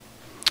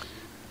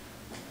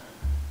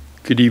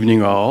Good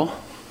evening, all.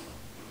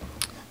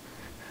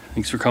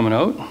 Thanks for coming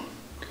out.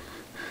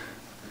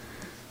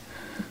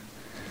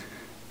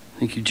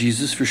 Thank you,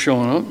 Jesus, for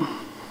showing up.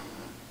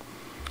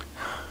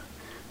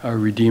 Our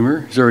Redeemer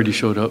has already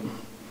showed up.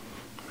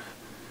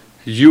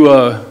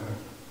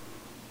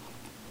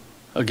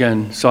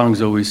 Again,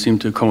 songs always seem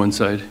to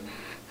coincide.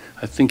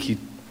 I think he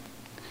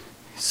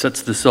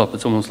sets this up.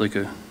 It's almost like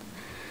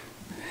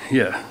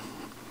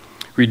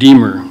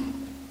Redeemer.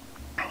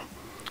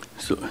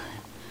 So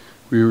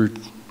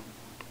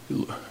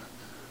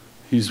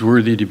he's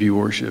worthy to be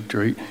worshipped,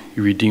 right?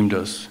 He redeemed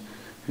us.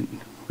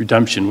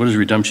 Redemption, what does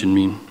redemption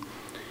mean?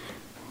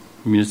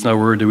 I mean, it's not a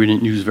word that we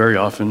didn't use very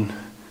often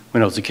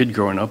when I was a kid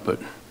growing up,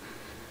 but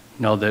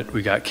now that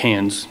we got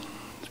cans,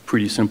 it's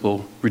pretty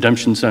simple.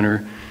 Redemption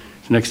Center,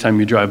 the next time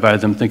you drive by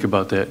them, think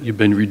about that. You've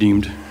been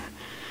redeemed.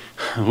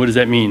 What does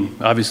that mean?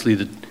 Obviously,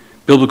 the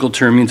biblical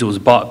term means it was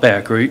bought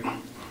back, right?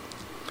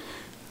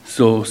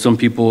 So some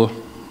people,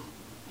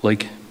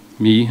 like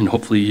me and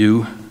hopefully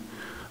you,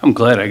 I'm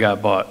glad I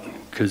got bought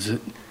because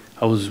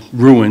I was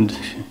ruined,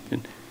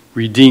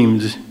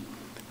 redeemed,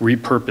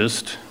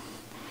 repurposed,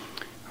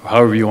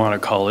 however you want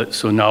to call it.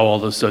 So now all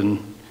of a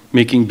sudden,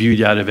 making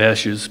beauty out of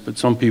ashes. But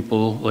some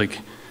people, I'm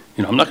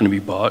not going to be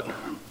bought.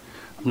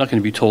 I'm not going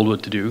to be told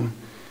what to do.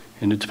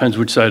 And it depends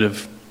which side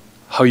of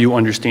how you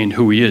understand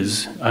who he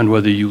is on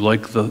whether you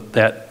like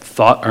that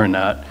thought or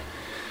not.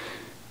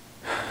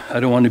 I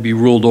don't want to be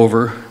ruled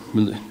over.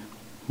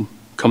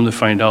 Come to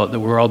find out that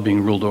we're all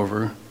being ruled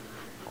over.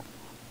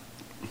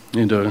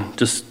 And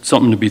just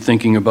something to be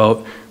thinking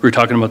about. We were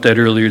talking about that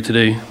earlier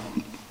today.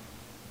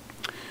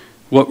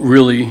 What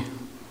really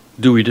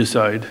do we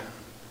decide?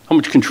 How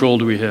much control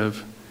do we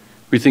have?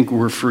 We think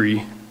we're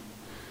free.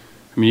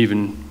 I mean,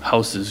 even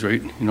houses,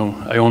 right?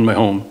 I own my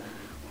home.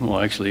 Well,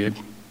 actually, I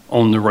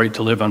own the right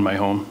to live on my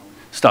home.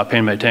 Stop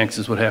paying my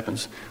taxes, what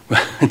happens?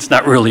 Well, it's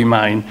not really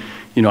mine.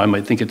 I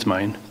might think it's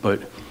mine.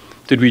 But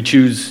did we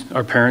choose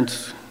our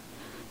parents?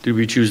 Did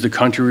we choose the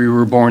country we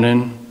were born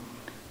in?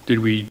 Did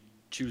we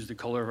choose the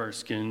color of our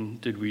skin?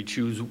 Did we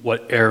choose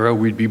what era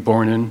we'd be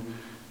born in?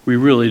 We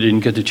really didn't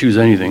get to choose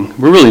anything.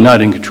 We're really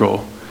not in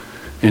control.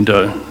 And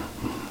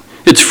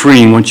it's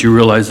freeing once you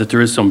realize that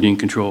there is somebody in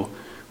control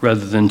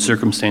rather than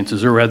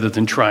circumstances or rather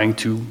than trying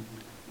to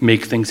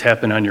make things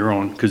happen on your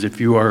own. Because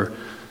if you are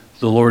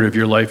the Lord of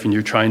your life and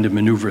you're trying to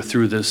maneuver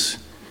through this,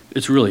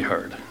 it's really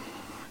hard.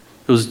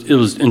 It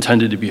was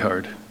intended to be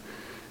hard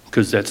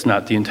because that's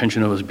not the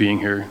intention of us being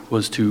here,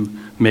 was to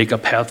make a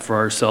path for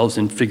ourselves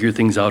and figure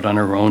things out on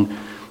our own.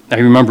 I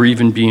remember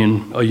even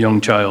being a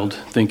young child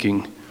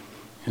thinking,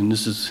 and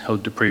this is how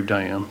depraved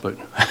I am, but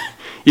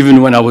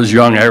even when I was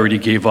young, I already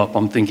gave up.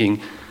 I'm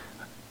thinking,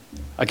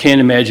 I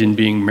can't imagine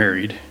being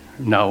married.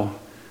 Now,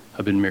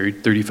 I've been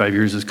married, 35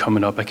 years is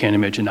coming up. I can't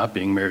imagine not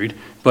being married.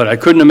 But I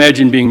couldn't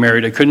imagine being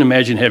married. I couldn't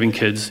imagine having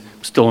kids,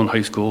 still in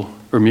high school,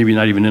 or maybe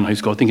not even in high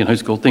school. I think in high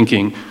school,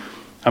 thinking,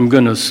 I'm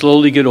going to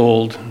slowly get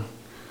old,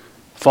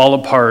 fall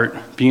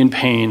apart, be in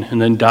pain, and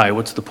then die.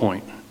 What's the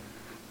point?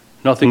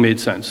 Nothing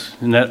made sense.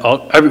 And that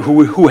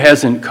who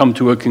hasn't come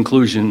to a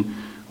conclusion,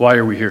 why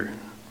are we here?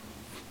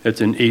 It's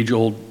an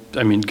age-old,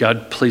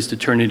 God placed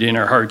eternity in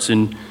our hearts,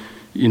 and,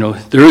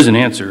 there is an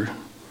answer.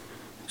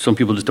 Some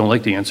people just don't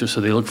like the answer,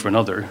 so they look for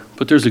another.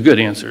 But there's a good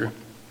answer.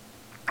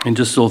 And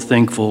just so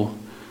thankful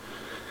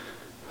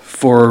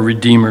for our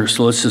Redeemer.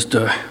 So let's just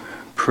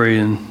pray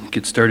and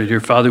get started here.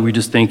 Father, we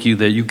just thank you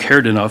that you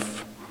cared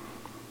enough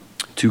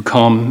to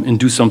come and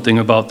do something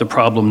about the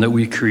problem that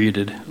we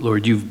created.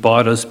 Lord, you've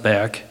bought us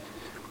back.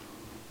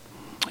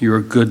 You're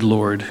a good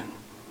Lord.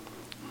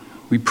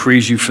 We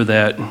praise you for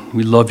that.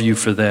 We love you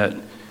for that.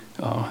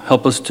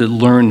 Help us to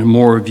learn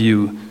more of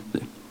you.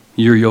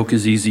 Your yoke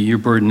is easy. Your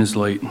burden is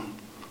light.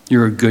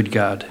 You're a good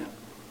God.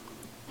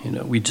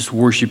 We just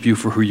worship you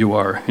for who you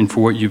are and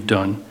for what you've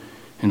done.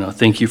 And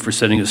thank you for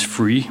setting us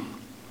free.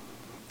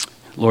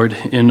 Lord,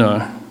 in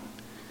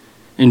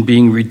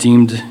being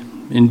redeemed,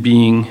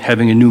 in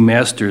having a new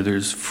master,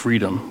 there's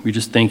freedom. We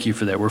just thank you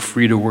for that. We're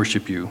free to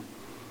worship you.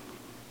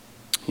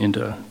 And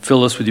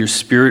fill us with your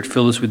spirit.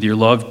 Fill us with your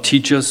love.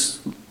 Teach us.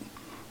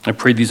 I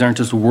pray these aren't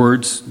just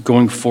words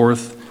going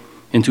forth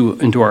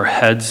into our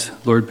heads,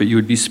 Lord, but you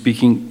would be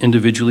speaking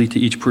individually to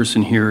each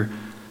person here,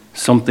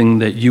 something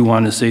that you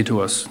want to say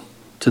to us,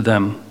 to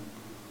them.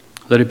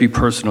 Let it be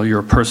personal.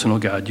 You're a personal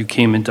God. You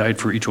came and died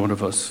for each one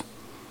of us.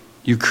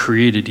 You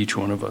created each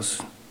one of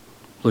us.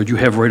 Lord, you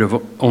have right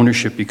of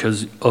ownership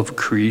because of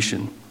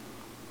creation.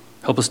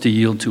 Help us to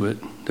yield to it,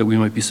 that we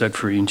might be set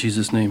free. In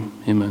Jesus' name,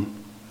 amen.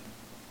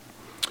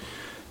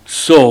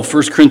 So,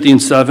 1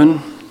 Corinthians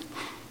 7,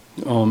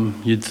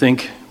 you'd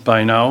think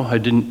by now, I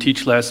didn't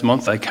teach last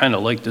month. I kind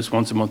of like this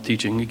once a month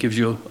teaching. It gives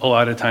you a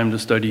lot of time to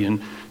study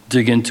and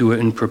dig into it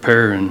and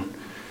prepare. And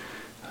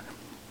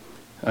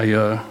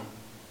I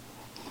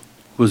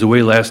was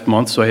away last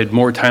month, so I had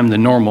more time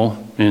than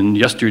normal. And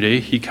yesterday,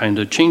 he kind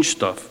of changed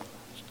stuff.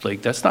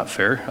 That's not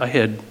fair. I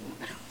had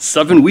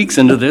 7 weeks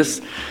into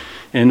this,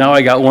 and now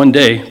I got 1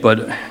 day.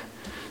 But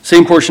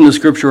same portion of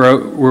Scripture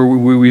where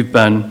we've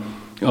been.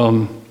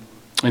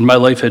 And my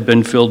life had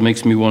been filled,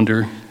 makes me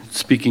wonder,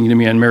 speaking to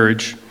me on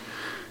marriage,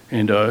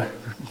 and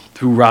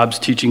through Rob's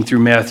teaching through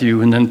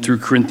Matthew and then through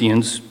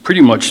Corinthians,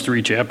 pretty much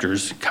 3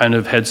 chapters, kind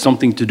of had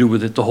something to do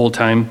with it the whole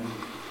time.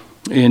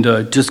 And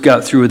just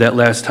got through that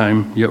last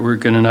time, yet we're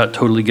going to not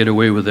totally get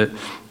away with it.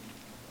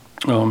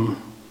 1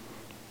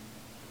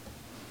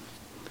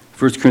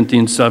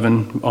 Corinthians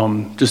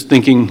 7, just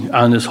thinking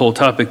on this whole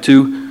topic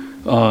too,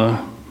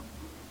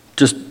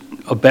 just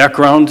a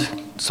background,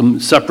 some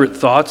separate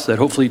thoughts that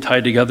hopefully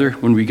tie together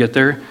when we get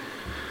there.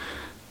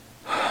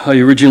 I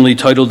originally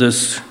titled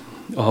this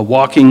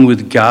Walking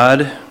with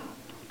God,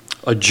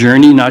 a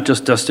Journey, Not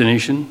Just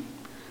Destination.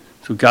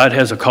 So God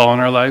has a call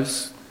in our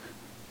lives,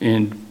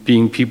 and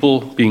being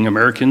people, being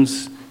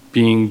Americans,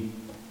 being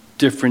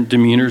different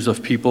demeanors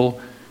of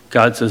people,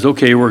 God says,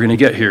 okay, we're going to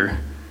get here.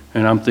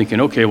 And I'm thinking,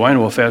 okay, well, I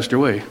know a faster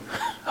way.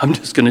 I'm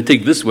just going to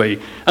take this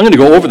way. I'm going to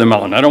go over the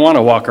mountain. I don't want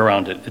to walk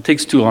around it. It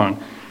takes too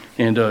long.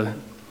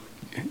 And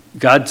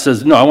God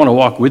says, no, I want to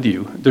walk with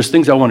you. There's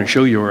things I want to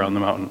show you around the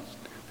mountain.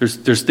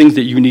 There's things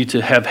that you need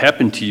to have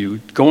happen to you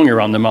going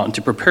around the mountain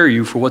to prepare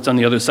you for what's on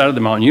the other side of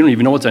the mountain. You don't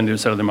even know what's on the other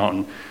side of the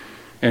mountain.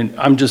 And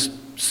I'm just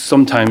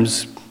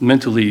sometimes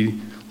mentally,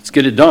 let's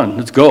get it done.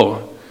 Let's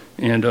go.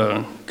 And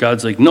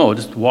God's like, no,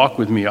 just walk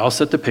with me. I'll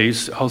set the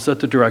pace. I'll set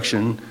the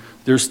direction.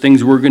 There's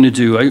things we're going to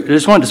do. I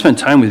just wanted to spend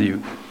time with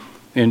you.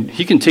 And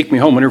he can take me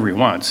home whenever he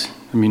wants.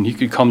 I mean, he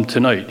could come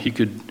tonight. He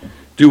could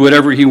do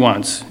whatever he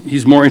wants.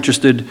 He's more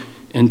interested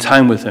in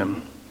time with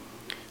him.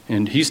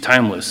 And he's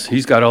timeless.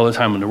 He's got all the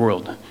time in the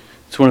world.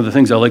 It's one of the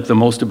things I like the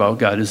most about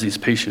God is he's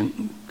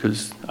patient,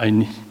 because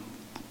I'm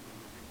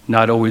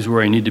not always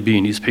where I need to be,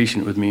 and he's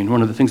patient with me. And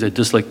one of the things I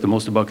dislike the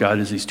most about God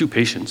is he's too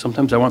patient.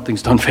 Sometimes I want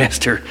things done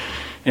faster.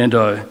 And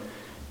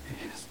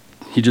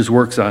he just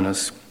works on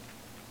us.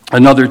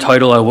 Another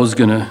title I was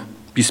going to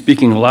be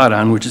speaking a lot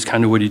on, which is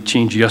kind of what he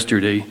changed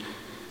yesterday,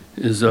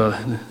 is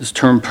this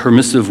term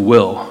permissive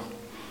will.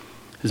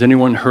 Has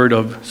anyone heard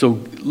of,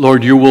 so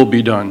Lord, your will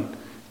be done.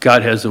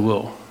 God has a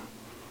will.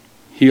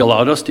 He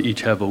allowed us to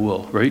each have a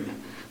will, right?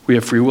 We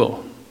have free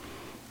will.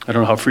 I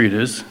don't know how free it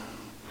is,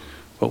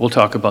 but we'll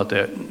talk about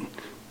that.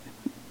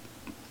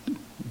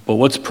 But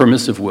what's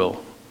permissive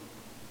will?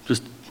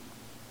 Just,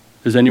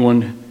 has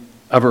anyone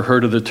ever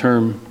heard of the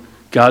term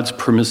God's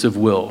permissive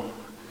will?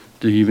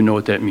 Do you even know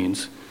what that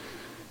means?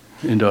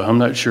 And I'm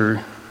not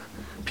sure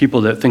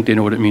people that think they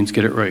know what it means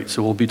get it right.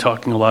 So we'll be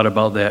talking a lot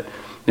about that.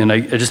 And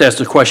I just asked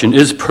the question,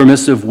 is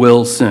permissive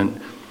will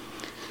sin?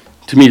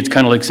 To me, it's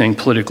kind of like saying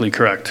politically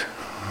correct.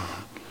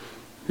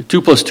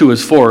 2 + 2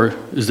 is 4.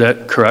 Is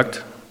that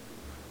correct?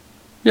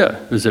 Yeah.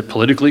 Is it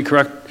politically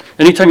correct?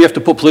 Anytime you have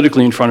to put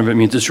politically in front of it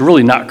means it's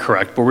really not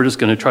correct, but we're just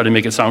going to try to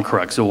make it sound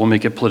correct, so we'll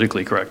make it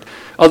politically correct.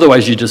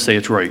 Otherwise, you just say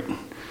it's right.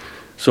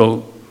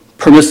 So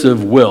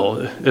permissive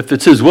will, if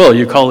it's his will,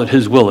 you call it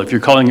his will. If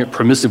you're calling it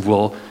permissive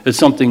will, it's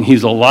something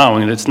he's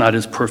allowing, and it's not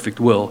his perfect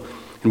will.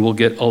 And we'll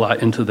get a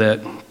lot into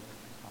that.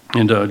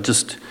 And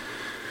just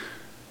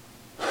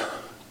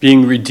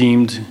being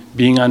redeemed,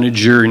 being on a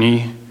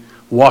journey,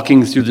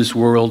 walking through this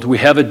world. We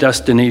have a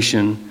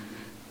destination.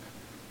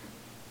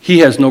 He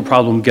has no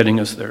problem getting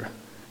us there.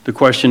 The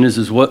question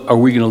is what are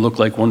we going to look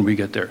like when we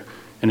get there?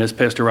 And as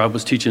Pastor Rob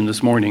was teaching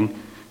this morning,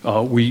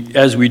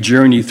 as we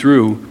journey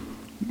through,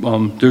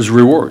 there's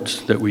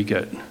rewards that we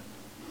get.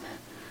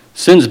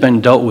 Sin's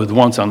been dealt with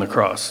once on the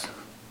cross.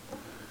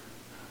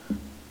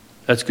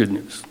 That's good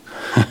news.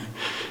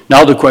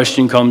 Now the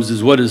question comes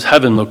is, what does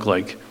heaven look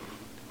like?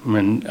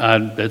 And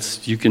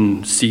that's, you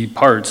can see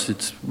parts.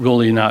 It's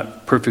really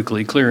not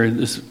perfectly clear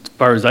as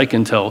far as I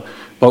can tell.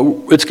 But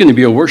it's going to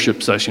be a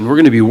worship session. We're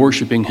going to be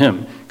worshiping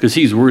him because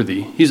he's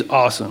worthy. He's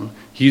awesome.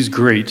 He's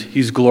great.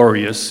 He's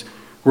glorious.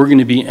 We're going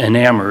to be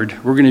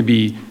enamored. We're going to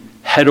be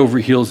head over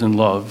heels in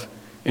love.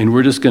 And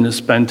we're just going to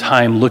spend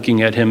time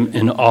looking at him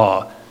in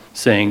awe,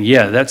 saying,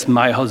 yeah, that's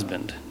my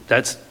husband.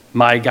 That's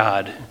my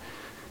God.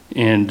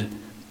 And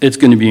it's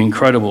going to be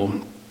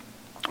incredible.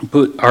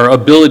 But our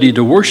ability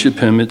to worship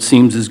him, it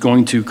seems, is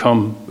going to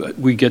come.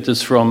 We get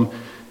this from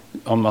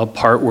a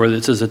part where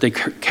it says that they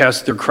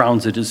cast their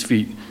crowns at his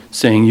feet,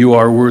 saying, you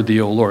are worthy,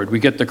 O Lord. We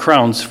get the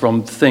crowns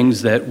from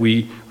things that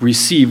we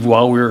received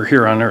while we were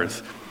here on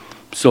earth.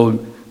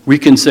 So we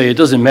can say it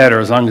doesn't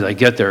matter as long as I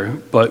get there.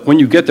 But when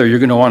you get there, you're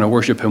going to want to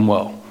worship him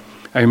well.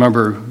 I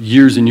remember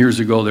years and years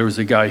ago, there was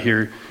a guy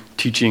here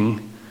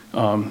teaching,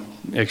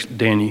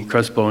 Danny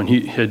Crespo, and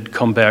he had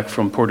come back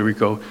from Puerto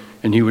Rico,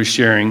 and he was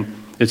sharing.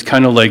 It's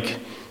kind of like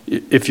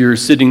if you're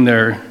sitting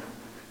there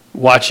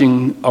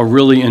watching a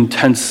really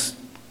intense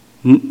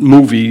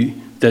movie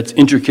that's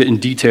intricate and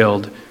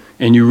detailed,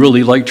 and you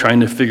really like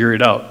trying to figure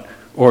it out.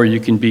 Or you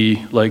can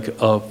be like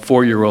a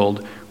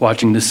 4-year-old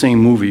watching the same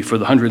movie for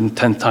the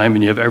 110th time,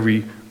 and you have every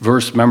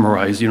verse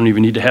memorized. You don't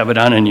even need to have it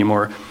on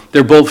anymore.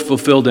 They're both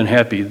fulfilled and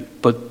happy,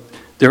 but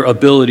their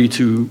ability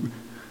to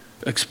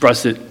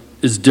express it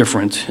is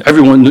different.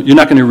 You're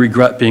not going to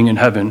regret being in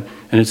heaven.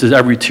 And it says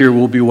every tear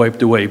will be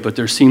wiped away, but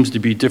there seems to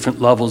be different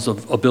levels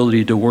of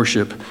ability to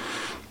worship.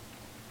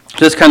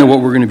 That's kind of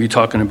what we're going to be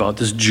talking about,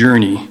 this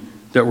journey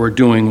that we're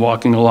doing,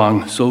 walking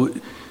along. So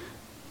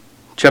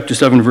chapter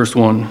 7, verse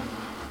 1.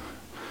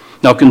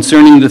 Now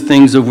concerning the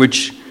things of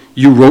which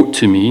you wrote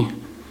to me,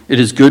 it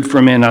is good for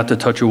a man not to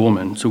touch a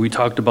woman. So we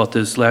talked about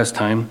this last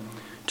time,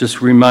 just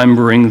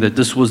remembering that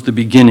this was the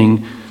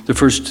beginning. The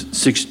first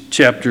 6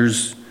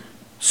 chapters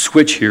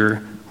switch here,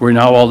 where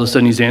now all of a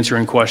sudden he's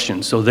answering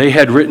questions. So they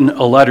had written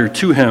a letter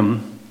to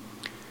him,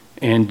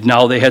 and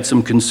now they had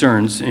some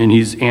concerns, and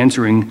he's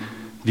answering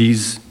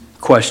these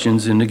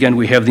questions. And again,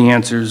 we have the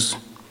answers,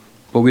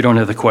 but we don't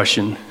have the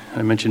question.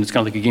 I mentioned it's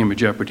kind of like a game of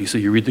Jeopardy. So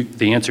you read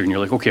the answer, and you're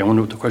like, okay, I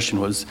wonder what the question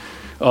was.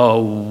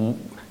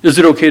 Is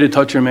it okay to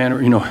touch a man?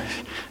 Or,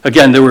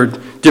 again, there were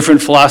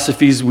different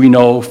philosophies we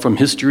know from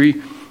history,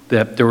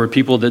 that there were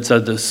people that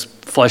said this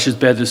flesh is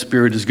bad, the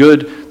spirit is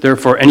good,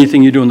 therefore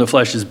anything you do in the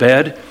flesh is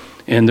bad,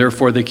 and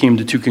therefore they came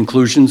to 2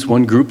 conclusions.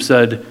 One group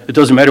said, it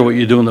doesn't matter what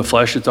you do in the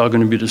flesh, it's all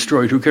going to be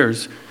destroyed, who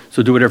cares?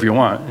 So do whatever you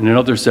want. And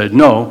another said,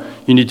 no,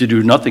 you need to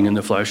do nothing in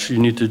the flesh.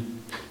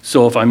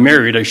 So if I'm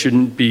married, I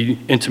shouldn't be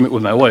intimate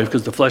with my wife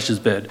because the flesh is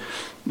bad.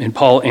 And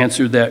Paul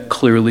answered that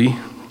clearly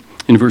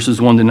in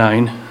verses 1 to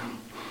 9,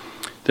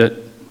 that,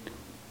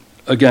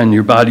 again,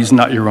 your body's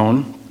not your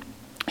own.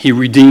 He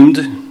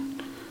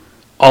redeemed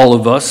all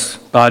of us,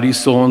 body,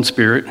 soul, and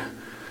spirit.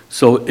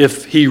 So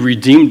if he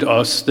redeemed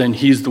us, then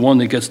he's the one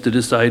that gets to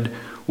decide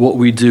what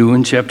we do.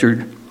 In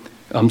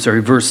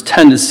verse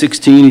 10 to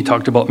 16, he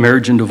talked about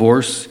marriage and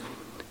divorce.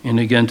 And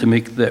again, to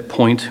make that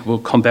point, we'll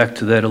come back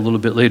to that a little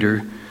bit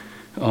later.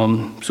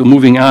 So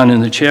moving on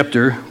in the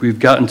chapter, we've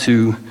gotten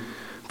to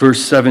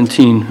verse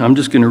 17. I'm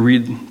just going to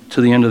read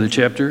to the end of the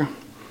chapter.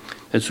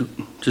 It's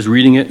just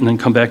reading it and then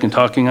come back and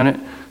talking on it.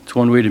 It's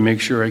one way to make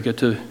sure I get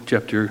to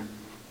chapter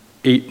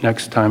 8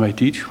 next time I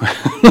teach.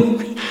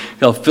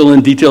 I'll fill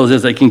in details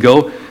as I can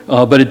go.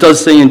 But it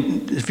does say,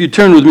 if you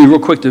turn with me real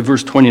quick to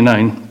verse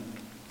 29,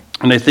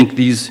 and I think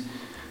these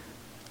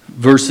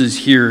verses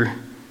here,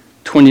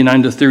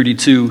 29 to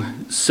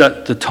 32,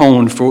 set the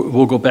tone for,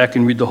 we'll go back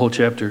and read the whole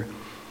chapter.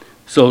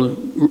 So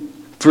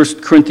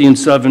 1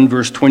 Corinthians 7,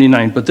 verse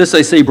 29, but this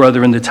I say,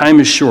 brethren, the time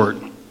is short,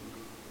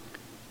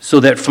 so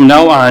that from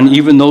now on,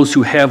 even those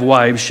who have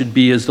wives should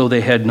be as though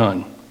they had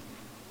none.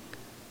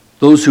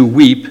 Those who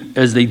weep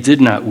as they did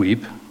not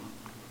weep,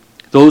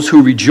 those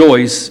who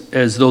rejoice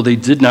as though they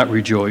did not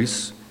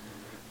rejoice,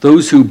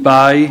 those who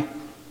buy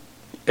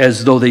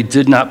as though they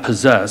did not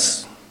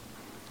possess,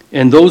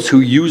 and those who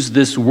use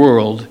this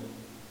world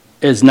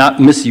as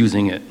not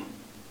misusing it.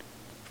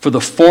 For the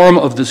form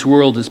of this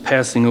world is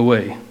passing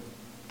away.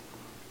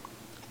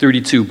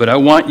 32, but I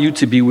want you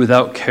to be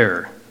without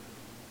care.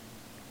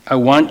 I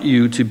want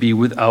you to be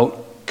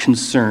without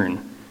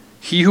concern.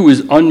 He who is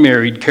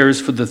unmarried cares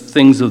for the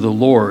things of the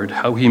Lord,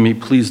 how he may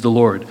please the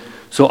Lord.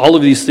 So all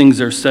of these things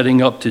are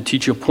setting up to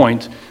teach a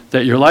point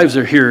that your lives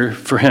are here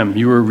for him.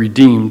 You were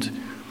redeemed.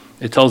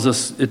 It tells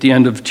us at the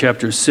end of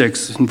chapter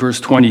 6, in verse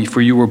 20, for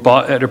you were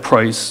bought at a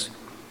price,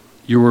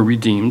 you were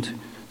redeemed.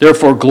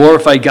 Therefore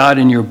glorify God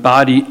in your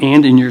body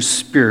and in your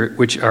spirit,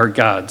 which are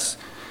God's.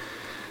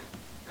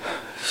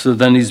 So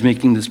then he's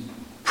making this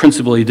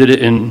principle. He did it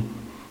in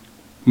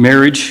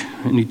marriage,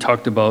 and he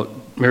talked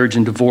about marriage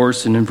and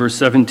divorce, and in verse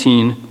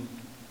 17,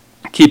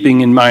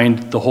 keeping in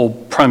mind the whole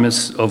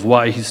premise of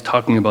why he's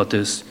talking about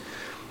this.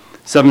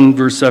 7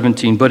 verse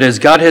 17, but as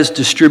God has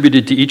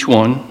distributed to each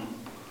one,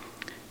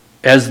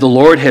 as the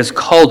Lord has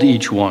called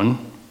each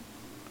one,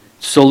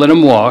 so let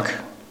him walk,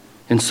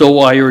 and so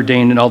I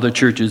ordained in all the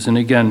churches. And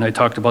again, I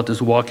talked about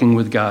this walking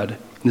with God.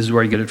 This is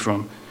where I get it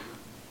from.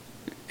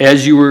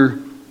 As you were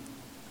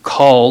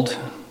called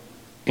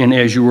and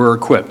as you were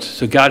equipped.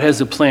 So God has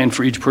a plan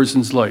for each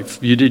person's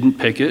life. You didn't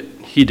pick it.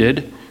 He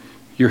did.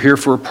 You're here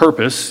for a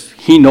purpose.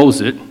 He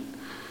knows it.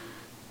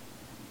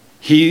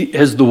 He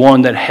is the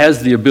one that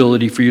has the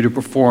ability for you to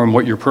perform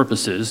what your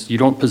purpose is. You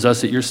don't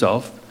possess it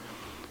yourself.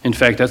 In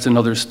fact, that's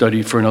another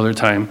study for another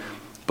time.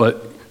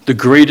 But the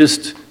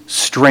greatest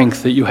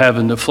strength that you have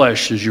in the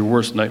flesh is your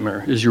worst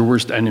nightmare, is your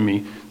worst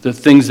enemy. The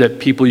things that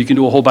people, you can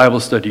do a whole Bible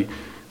study.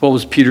 What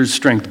was Peter's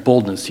strength?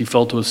 Boldness. He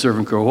fell to a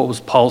servant girl. What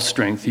was Paul's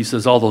strength? He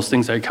says, all those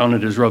things I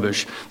counted as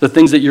rubbish. The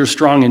things that you're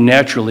strong in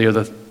naturally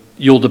are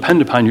you'll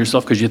depend upon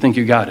yourself because you think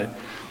you got it.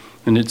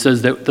 And it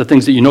says that the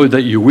things that you know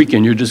that you're weak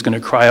in, you're just going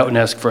to cry out and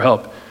ask for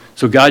help.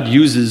 So God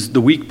uses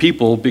the weak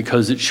people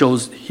because it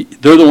shows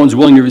they're the ones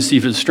willing to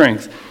receive his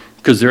strength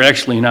because they're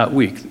actually not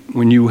weak.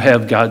 When you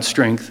have God's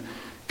strength,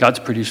 God's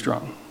pretty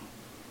strong.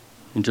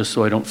 And just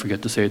so I don't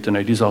forget to say it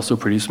tonight, he's also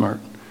pretty smart.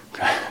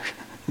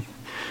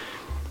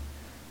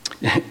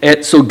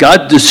 So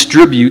God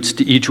distributes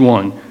to each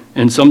one,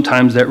 and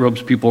sometimes that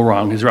rubs people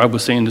wrong. As Rob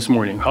was saying this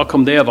morning, how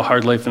come they have a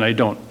hard life and I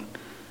don't?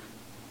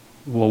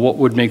 Well, what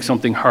would make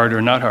something hard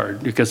or not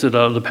hard? Because it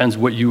all depends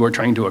what you are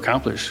trying to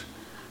accomplish.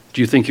 Do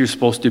you think you're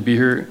supposed to be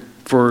here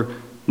for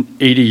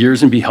 80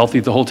 years and be healthy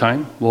the whole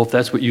time? Well, if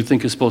that's what you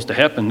think is supposed to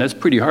happen, that's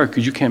pretty hard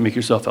because you can't make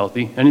yourself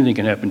healthy. Anything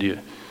can happen to you.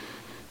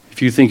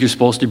 If you think you're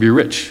supposed to be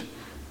rich,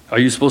 are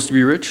you supposed to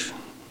be rich?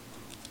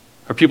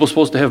 Are people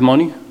supposed to have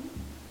money?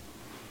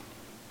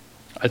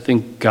 I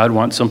think God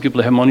wants some people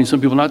to have money,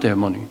 some people not to have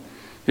money.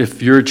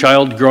 If you're a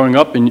child growing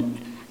up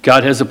and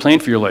God has a plan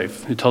for your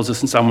life. It tells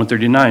us in Psalm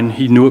 139,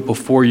 he knew it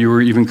before you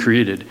were even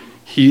created.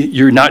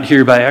 You're not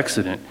here by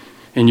accident,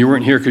 and you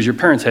weren't here because your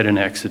parents had an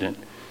accident.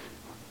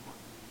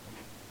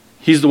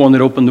 He's the one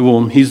that opened the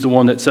womb. He's the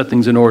one that set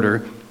things in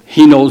order.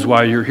 He knows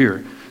why you're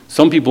here.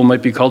 Some people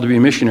might be called to be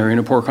a missionary in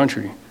a poor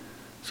country,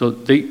 so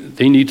they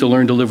need to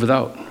learn to live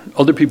without.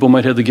 Other people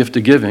might have the gift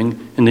of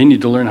giving, and they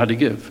need to learn how to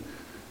give.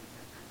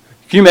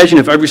 Can you imagine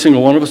if every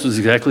single one of us was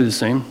exactly the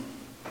same?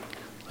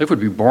 Life would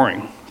be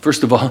boring.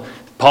 First of all,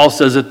 Paul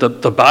says that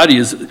the body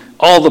is,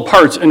 all the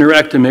parts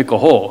interact to make a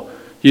whole.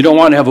 You don't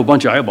want to have a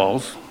bunch of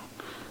eyeballs.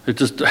 It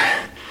just,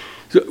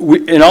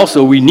 and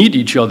also we need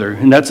each other,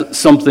 and that's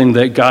something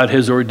that God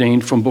has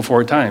ordained from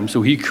before time.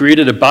 So he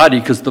created a body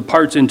because the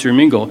parts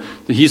intermingle.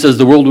 He says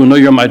the world will know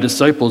you're my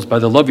disciples by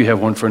the love you have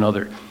one for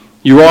another.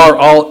 You are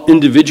all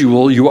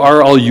individual, you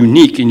are all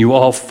unique, and you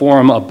all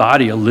form a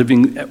body, a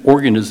living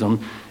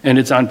organism, and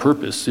it's on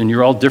purpose, and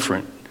you're all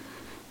different.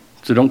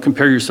 So don't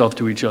compare yourself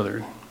to each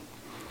other.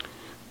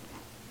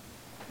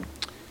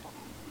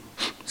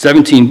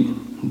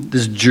 17,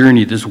 this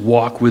journey, this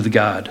walk with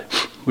God.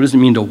 What does it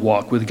mean to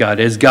walk with God?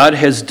 As God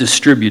has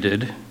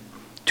distributed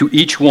to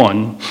each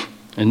one,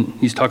 and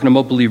he's talking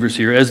about believers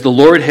here, as the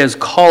Lord has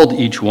called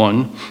each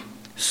one,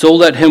 so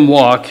let him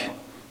walk,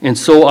 and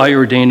so I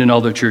ordained in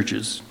all the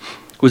churches.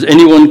 Was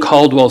anyone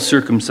called while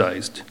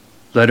circumcised?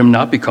 Let him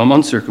not become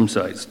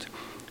uncircumcised.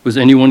 Was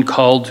anyone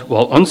called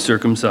while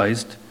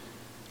uncircumcised?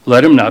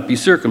 Let him not be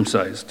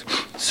circumcised.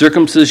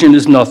 Circumcision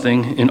is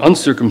nothing, and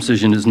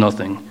uncircumcision is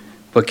nothing,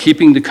 but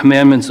keeping the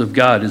commandments of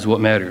God is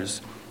what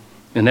matters.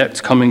 And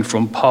that's coming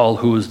from Paul,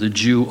 who was the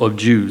Jew of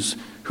Jews,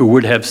 who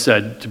would have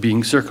said to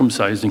being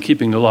circumcised and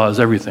keeping the law is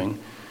everything.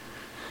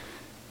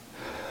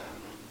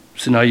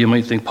 So now you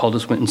might think Paul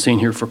just went insane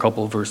here for a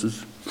couple of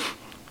verses.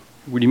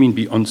 What do you mean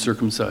be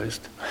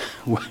uncircumcised?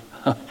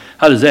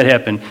 How does that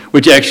happen?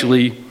 Which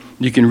actually,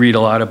 you can read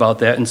a lot about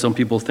that, and some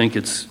people think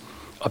it's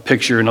a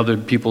picture, and other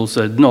people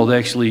said, no,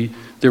 actually,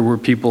 there were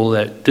people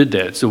that did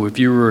that. So if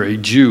you were a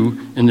Jew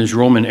in this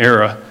Roman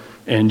era,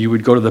 and you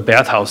would go to the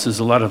bathhouses,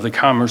 a lot of the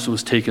commerce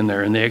was taken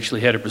there, and they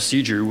actually had a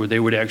procedure where they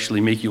would actually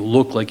make you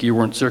look like you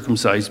weren't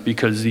circumcised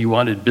because you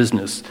wanted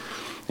business.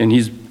 And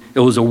it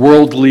was a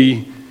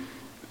worldly,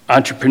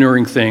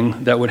 entrepreneuring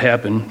thing that would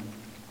happen.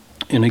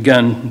 And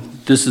again,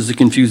 this is a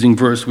confusing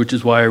verse, which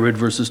is why I read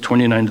verses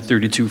 29 to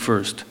 32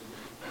 first.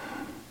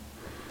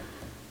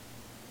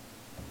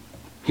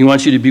 He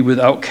wants you to be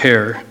without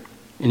care,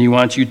 and he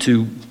wants you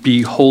to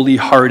be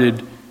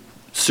wholly-hearted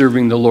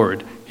serving the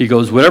Lord. He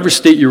goes, whatever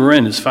state you were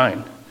in is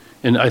fine.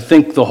 And I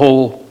think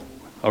I'll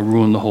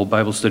ruin the whole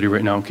Bible study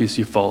right now in case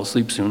you fall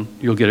asleep soon.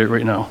 You'll get it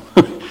right now,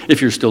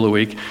 if you're still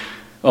awake.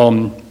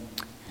 When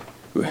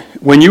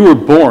you were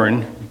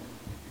born,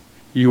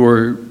 you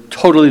were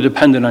totally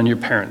dependent on your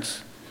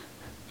parents,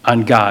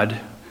 on God.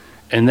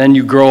 And then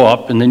you grow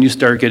up, and then you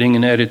start getting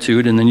an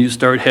attitude, and then you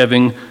start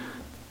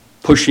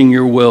pushing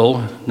your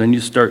will. Then you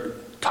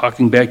start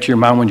talking back to your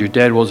mom when your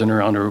dad wasn't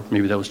around, or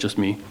maybe that was just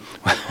me.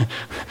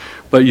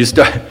 But you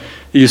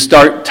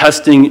start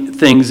testing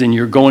things, and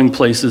you're going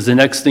places. The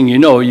next thing you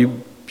know,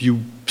 you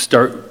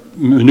start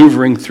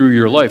maneuvering through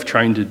your life,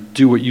 trying to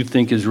do what you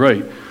think is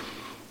right.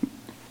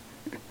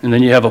 And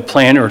then you have a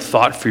plan or a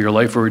thought for your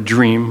life, or a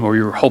dream, or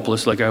you're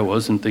hopeless like I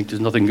was and think there's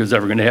nothing good's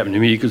ever going to happen to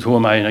me because who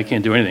am I and I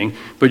can't do anything.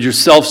 But you're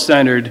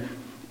self-centered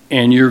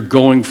and you're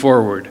going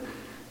forward.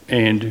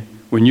 And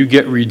when you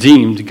get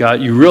redeemed,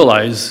 God, you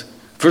realize,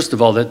 first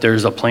of all, that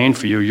there's a plan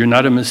for you. You're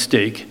not a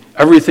mistake.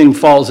 Everything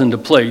falls into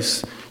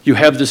place. You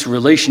have this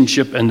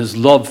relationship and this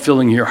love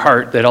filling your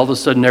heart that all of a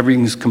sudden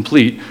everything's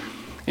complete.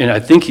 And I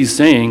think he's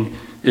saying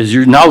is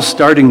you're now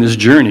starting this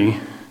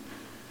journey.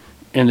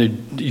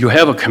 And you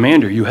have a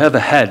commander, you have a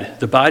head.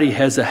 The body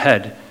has a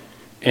head.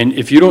 And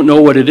if you don't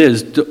know what it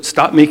is,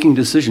 stop making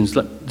decisions.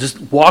 Just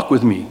walk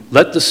with me.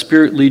 Let the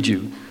Spirit lead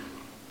you.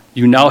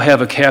 You now have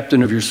a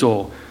captain of your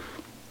soul.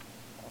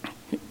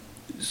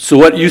 So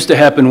what used to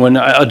happen when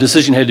a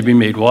decision had to be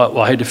made? Well,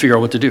 I had to figure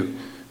out what to do.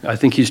 I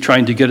think he's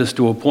trying to get us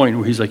to a point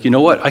where he's like, you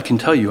know what? I can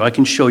tell you, I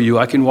can show you,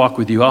 I can walk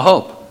with you, I'll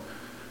help.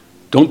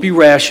 Don't be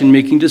rash in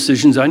making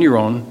decisions on your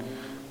own.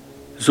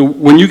 So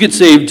when you get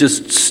saved,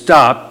 just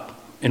stop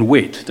and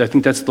wait. I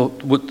think that's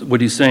what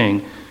he's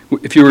saying.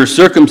 If you were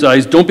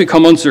circumcised, don't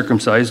become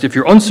uncircumcised. If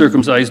you're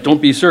uncircumcised,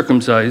 don't be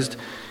circumcised.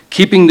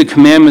 Keeping the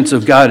commandments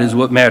of God is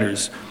what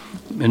matters.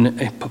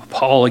 And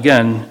Paul,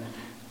 again,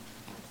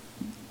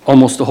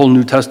 almost the whole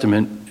New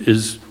Testament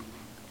is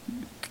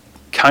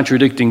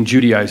contradicting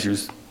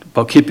Judaizers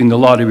about keeping the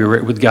law to be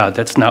right with God.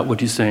 That's not what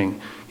he's saying.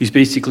 He's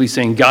basically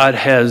saying God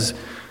has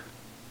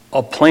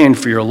a plan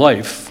for your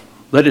life.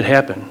 Let it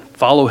happen.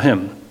 Follow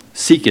him.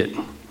 Seek it.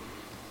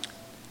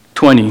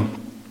 20,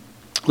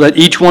 let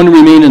each one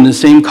remain in the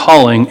same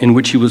calling in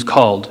which he was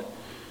called.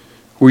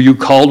 Were you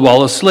called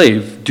while a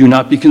slave? Do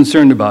not be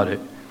concerned about it.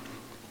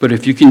 But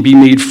if you can be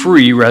made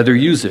free, rather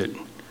use it.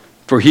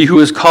 For he who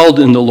is called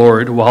in the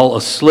Lord while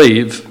a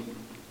slave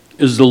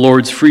is the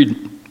Lord's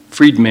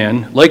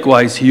freedman.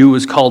 Likewise, he who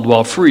is called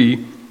while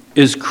free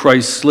is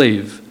Christ's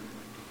slave.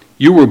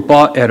 You were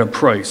bought at a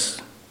price.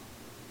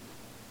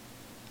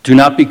 Do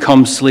not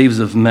become slaves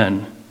of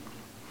men.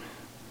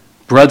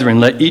 Brethren,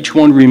 let each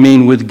one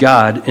remain with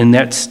God in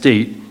that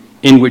state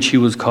in which he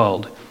was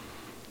called.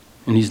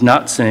 And he's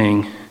not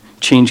saying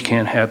change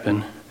can't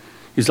happen.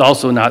 He's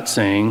also not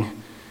saying,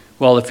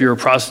 well, if you're a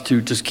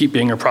prostitute, just keep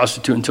being a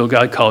prostitute until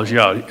God calls you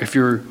out. If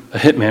you're a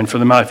hitman for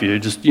the mafia,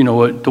 just, you know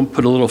what, don't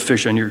put a little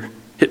fish on your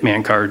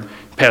hitman card,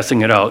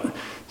 passing it out,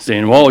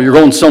 saying, well, you're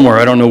going somewhere,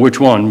 I don't know which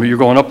one, but you're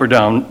going up or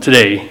down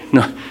today.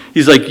 No,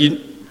 he's like,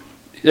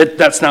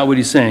 that's not what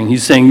he's saying.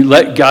 He's saying,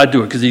 let God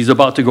do it, because he's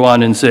about to go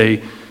on and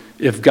say,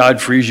 if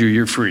God frees you,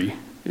 you're free.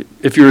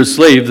 If you're a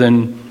slave,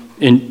 then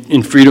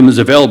in freedom is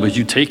available,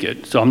 you take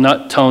it. So I'm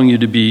not telling you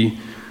to be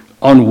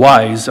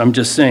unwise. I'm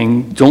just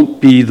saying,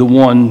 don't be the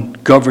one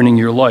governing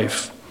your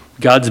life.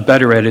 God's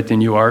better at it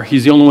than you are.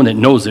 He's the only one that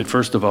knows it,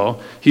 first of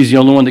all. He's the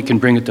only one that can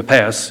bring it to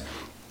pass.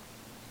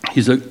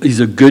 He's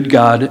a good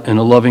God and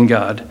a loving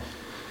God.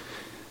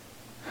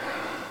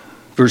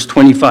 Verse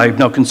 25,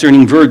 now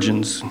concerning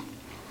virgins,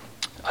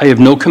 I have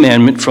no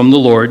commandment from the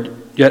Lord,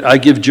 yet I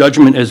give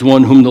judgment as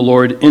one whom the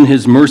Lord in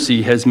his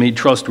mercy has made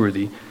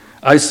trustworthy.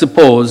 I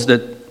suppose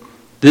that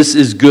this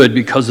is good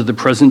because of the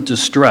present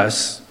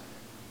distress,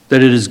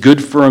 that it is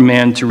good for a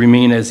man to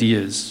remain as he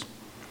is.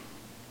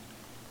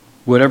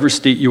 Whatever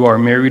state you are,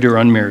 married or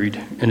unmarried,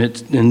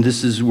 and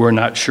this is, we're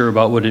not sure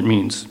about what it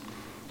means,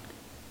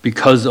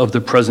 because of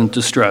the present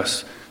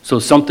distress. So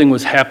something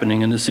was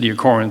happening in the city of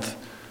Corinth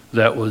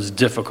that was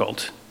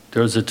difficult.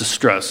 There was a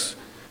distress.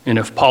 And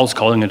if Paul's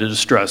calling it a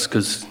distress,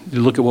 because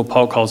you look at what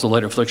Paul calls a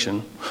light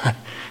affliction.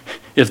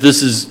 If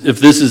this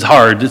is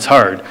hard, it's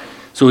hard.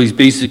 So he's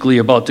basically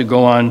about to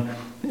go on,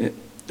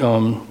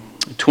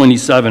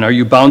 27. Are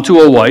you bound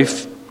to a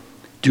wife?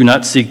 Do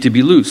not seek to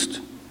be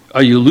loosed.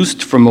 Are you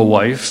loosed from a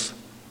wife?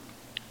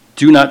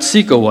 Do not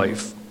seek a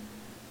wife.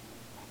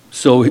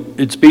 So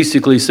it's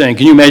basically saying,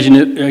 can you imagine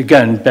it,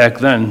 again, back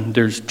then,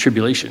 there's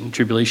tribulation.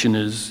 Tribulation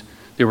is,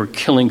 they were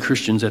killing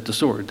Christians at the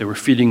sword. They were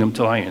feeding them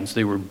to lions.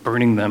 They were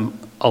burning them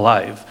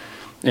alive.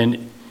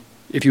 And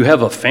if you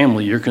have a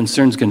family, your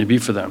concern's going to be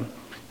for them.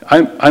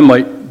 I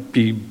might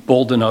be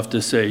bold enough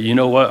to say, you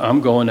know what,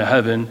 I'm going to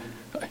heaven.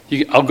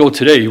 I'll go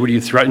today. What are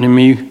you threatening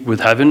me with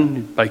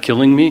heaven by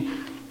killing me?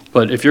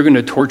 But if you're going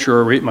to torture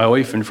or rape my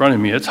wife in front of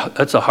me,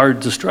 that's a hard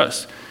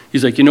distress.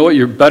 He's like, you know what,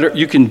 you're better.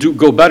 You can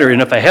go better.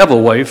 And if I have a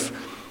wife,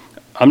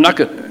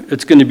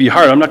 it's going to be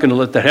hard. I'm not going to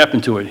let that happen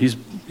to it.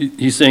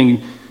 He's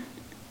saying,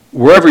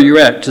 wherever you're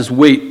at, just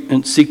wait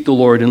and seek the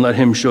Lord and let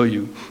him show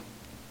you.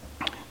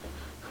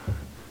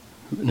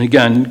 And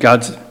again,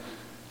 God's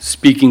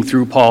speaking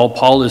through Paul.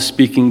 Paul is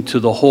speaking to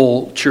the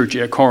whole church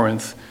at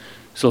Corinth.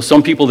 So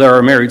some people there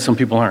are married, some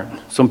people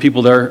aren't. Some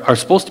people there are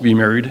supposed to be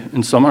married,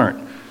 and some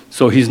aren't.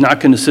 So he's not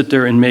going to sit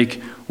there and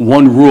make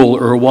one rule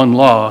or one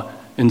law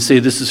and say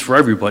this is for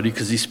everybody,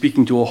 because he's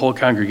speaking to a whole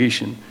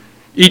congregation.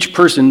 Each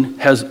person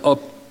has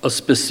a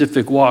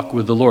specific walk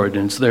with the Lord,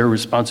 and it's their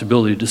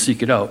responsibility to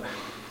seek it out.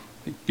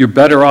 You're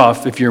better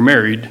off, if you're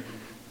married,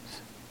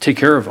 take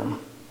care of them.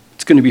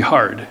 It's going to be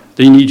hard.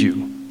 They need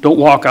you. Don't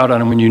walk out on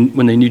them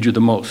when they need you the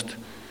most.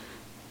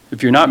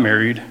 If you're not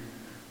married,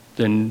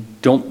 then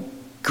don't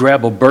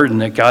grab a burden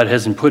that God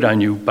hasn't put on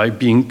you by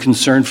being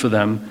concerned for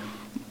them.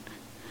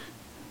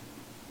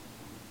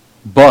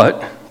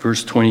 But,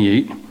 verse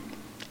 28,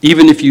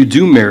 even if you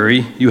do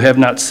marry, you have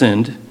not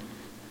sinned.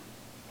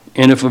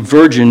 And if a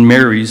virgin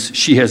marries,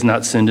 she has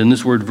not sinned. And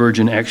this word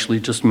virgin actually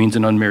just means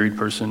an unmarried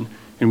person.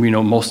 And we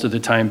know most of the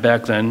time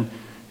back then,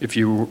 if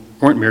you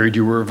weren't married,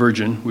 you were a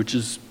virgin, which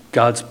is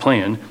God's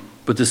plan.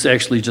 But this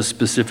actually just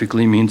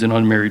specifically means an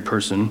unmarried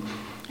person.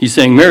 He's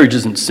saying marriage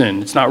isn't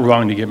sin. It's not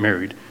wrong to get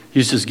married.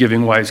 He's just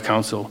giving wise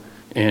counsel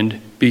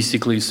and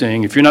basically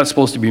saying, if you're not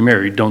supposed to be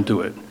married, don't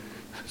do it.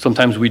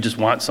 Sometimes we just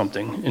want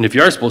something. And if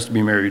you are supposed to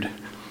be married,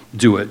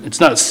 do it. It's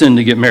not sin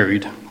to get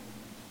married.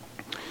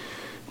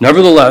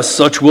 Nevertheless,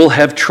 such will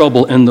have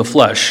trouble in the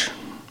flesh,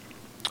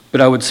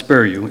 but I would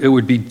spare you. It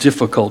would be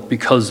difficult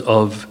because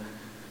of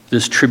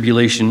this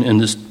tribulation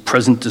and this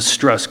present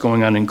distress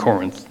going on in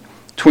Corinth.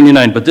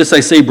 29, but this I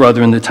say,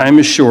 brethren, the time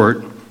is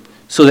short,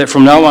 so that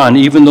from now on,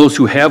 even those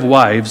who have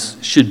wives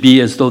should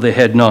be as though they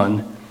had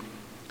none.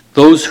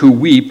 Those who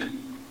weep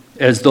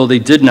as though they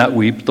did not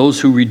weep,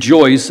 those who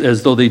rejoice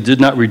as though they did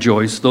not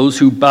rejoice, those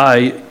who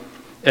buy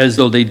as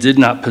though they did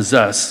not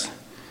possess,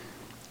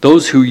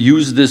 those who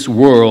use this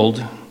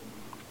world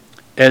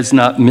as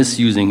not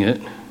misusing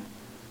it. You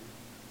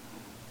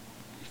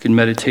can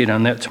meditate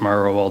on that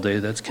tomorrow all day.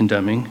 That's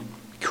condemning.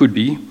 Could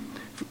be.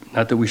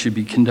 Not that we should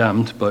be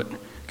condemned, but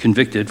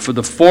convicted. For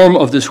the form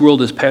of this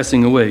world is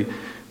passing away.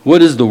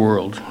 What is the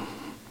world?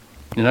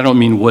 And I don't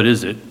mean what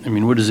is it. I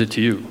mean, what is it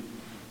to you?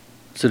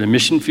 Is it a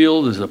mission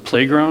field? Is it a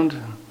playground?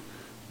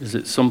 Is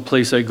it some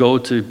place I go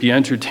to be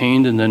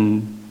entertained and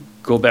then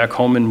go back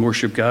home and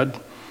worship God?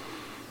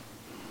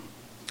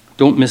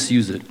 Don't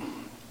misuse it.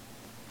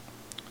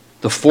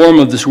 The form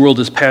of this world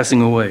is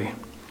passing away.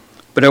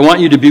 But I want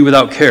you to be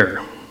without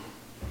care.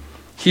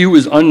 He who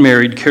is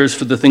unmarried cares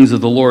for the things of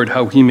the Lord,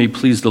 how he may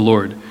please the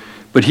Lord.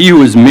 But he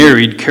who is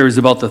married cares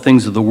about the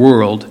things of the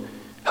world,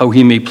 how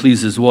he may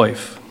please his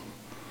wife.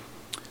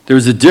 There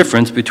is a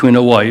difference between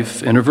a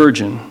wife and a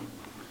virgin.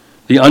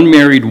 The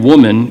unmarried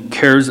woman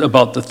cares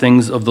about the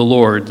things of the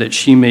Lord, that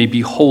she may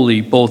be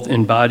holy both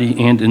in body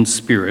and in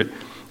spirit.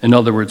 In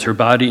other words, her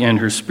body and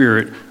her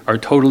spirit are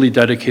totally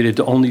dedicated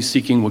to only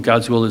seeking what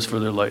God's will is for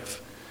their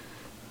life.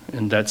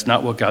 And that's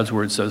not what God's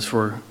word says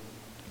for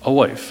a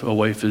wife. A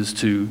wife is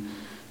to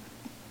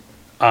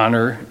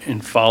honor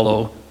and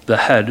follow the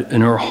head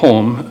in her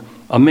home,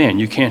 a man.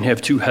 You can't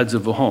have two heads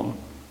of a home.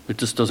 It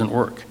just doesn't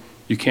work.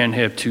 You can't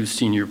have two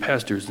senior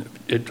pastors.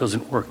 It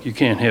doesn't work. You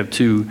can't have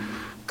two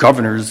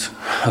governors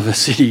of a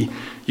city.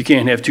 You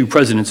can't have two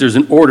presidents. There's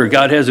an order.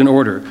 God has an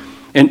order.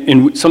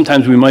 And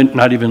sometimes we might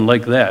not even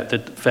like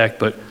that fact,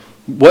 but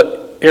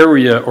what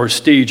area or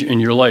stage in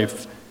your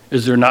life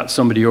is there not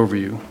somebody over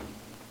you?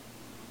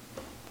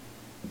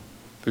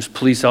 There's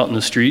police out in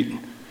the street,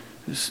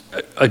 there's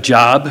a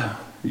job,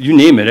 you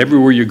name it,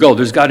 everywhere you go,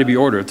 there's got to be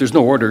order. If there's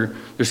no order,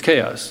 there's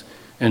chaos.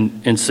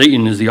 And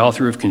Satan is the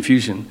author of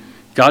confusion.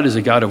 God is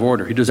a God of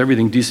order. He does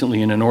everything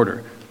decently and in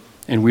order.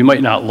 And we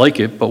might not like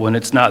it, but when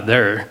it's not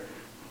there,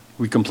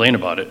 we complain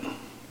about it.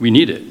 We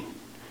need it.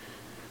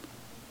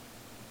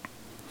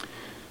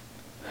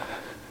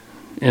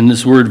 And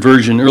this word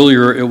virgin,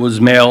 earlier it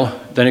was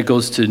male, then it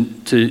goes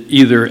to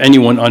either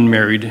anyone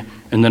unmarried,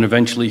 and then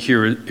eventually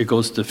here it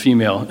goes to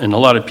female. And a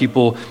lot of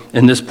people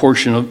in this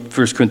portion of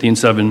 1 Corinthians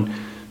 7,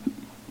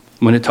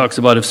 when it talks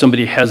about if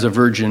somebody has a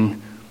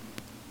virgin,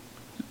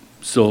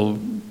 so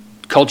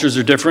cultures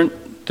are different.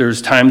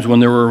 There's times when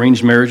there were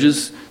arranged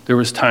marriages. There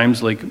was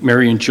times like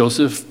Mary and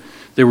Joseph,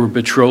 they were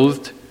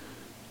betrothed,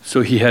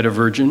 so he had a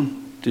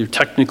virgin. They're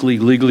technically,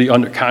 legally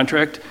under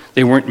contract.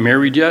 They weren't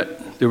married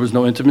yet. There was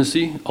no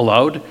intimacy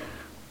allowed.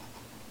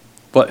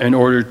 But in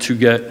order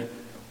to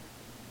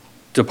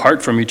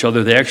depart from each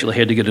other, they actually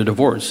had to get a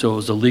divorce. So it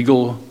was a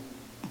legal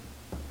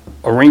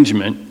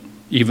arrangement,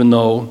 even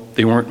though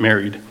they weren't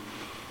married.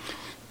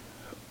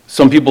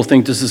 Some people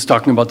think this is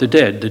talking about the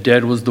dad. The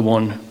dad was the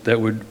one that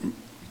would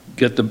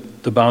get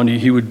the bounty.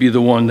 He would be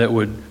the one that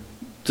would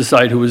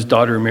decide who his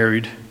daughter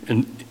married.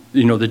 And,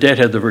 the dad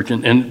had the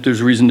virgin. And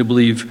there's reason to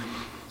believe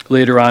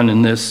later on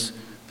in this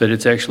that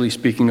it's actually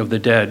speaking of the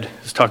dad.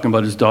 It's talking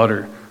about his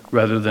daughter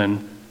rather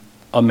than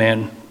a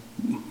man.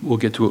 We'll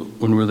get to it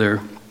when we're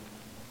there.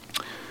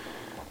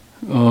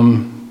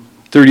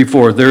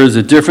 34, there is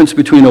a difference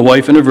between a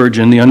wife and a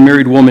virgin. The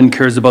unmarried woman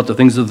cares about the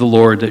things of the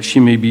Lord, that she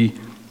may be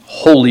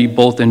holy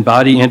both in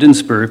body and in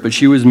spirit, but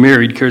she who is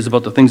married cares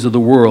about the things of the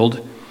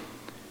world,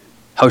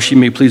 how she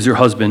may please her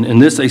husband. And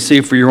this I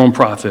say for your own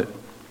profit,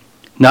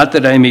 not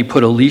that I may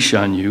put a leash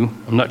on you.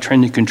 I'm not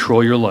trying to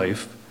control your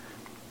life,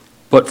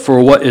 but for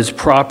what is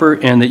proper,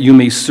 and that you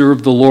may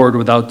serve the Lord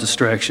without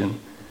distraction.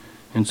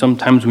 And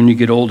sometimes when you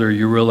get older,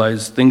 you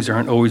realize things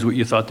aren't always what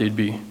you thought they'd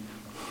be.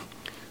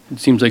 It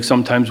seems like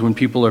sometimes when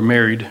people are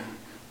married,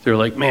 they're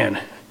like,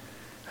 man,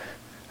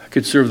 I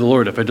could serve the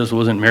Lord if I just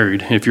wasn't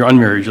married. And if you're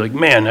unmarried, you're like,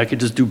 man, I could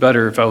just do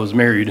better if I was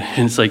married.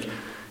 And it's like,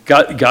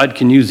 God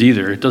can use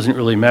either. It doesn't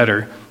really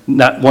matter.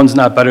 One's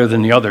not better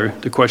than the other.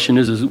 The question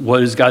is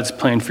what is God's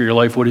plan for your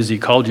life? What has he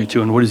called you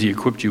to, and what has he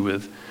equipped you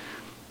with?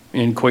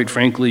 And quite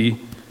frankly,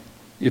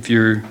 if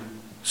you're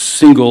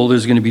single,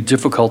 there's going to be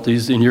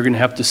difficulties, and you're going to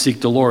have to seek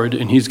the Lord,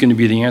 and he's going to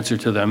be the answer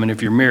to them. And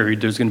if you're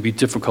married, there's going to be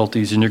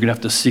difficulties, and you're going to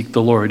have to seek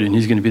the Lord, and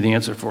he's going to be the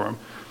answer for them.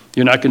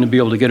 You're not going to be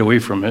able to get away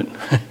from it.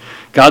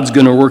 God's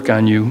going to work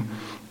on you.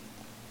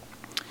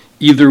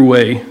 Either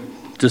way,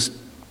 just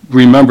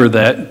remember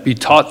that. Be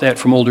taught that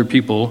from older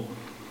people.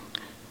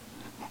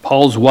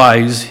 Paul's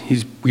wise.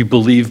 We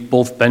believe,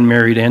 both been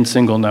married and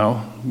single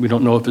now. We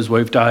don't know if his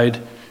wife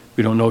died.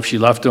 We don't know if she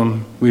left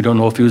him. We don't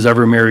know if he was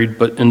ever married,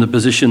 but in the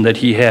position that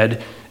he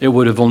had, it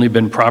would have only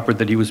been proper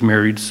that he was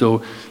married.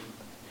 So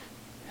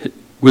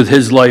with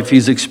his life,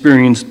 he's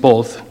experienced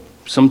both.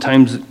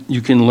 Sometimes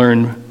you can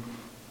learn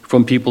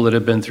from people that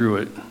have been through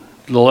it.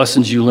 The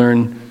lessons you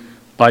learn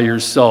by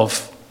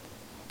yourself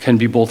can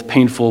be both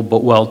painful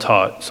but well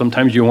taught.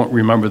 Sometimes you won't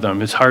remember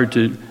them. It's hard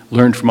to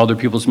learn from other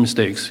people's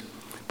mistakes,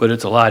 but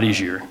it's a lot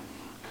easier.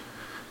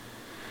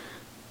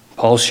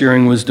 Paul's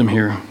sharing wisdom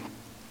here.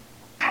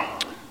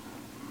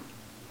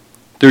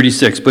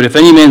 36, but if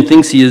any man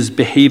thinks he is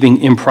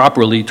behaving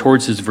improperly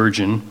towards his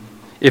virgin,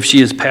 if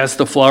she is past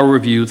the flower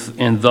of youth,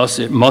 and thus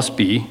it must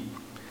be,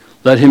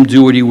 let him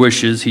do what he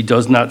wishes, he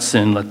does not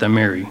sin, let them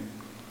marry.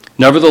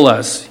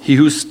 Nevertheless, he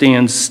who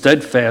stands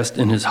steadfast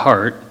in his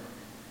heart,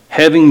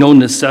 having no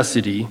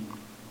necessity,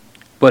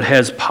 but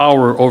has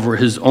power over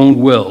his own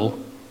will,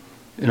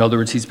 in other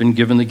words, he's been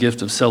given the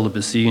gift of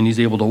celibacy and he's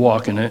able to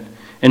walk in it,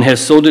 and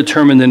has so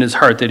determined in his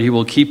heart that he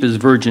will keep his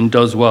virgin,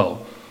 does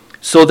well.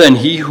 So then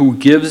he who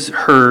gives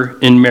her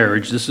in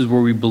marriage, this is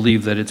where we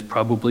believe that it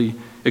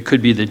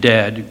could be the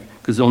dad,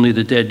 because only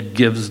the dad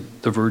gives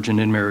the virgin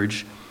in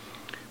marriage.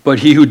 But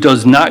he who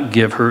does not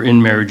give her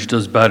in marriage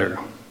does better.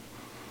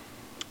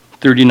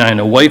 39,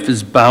 a wife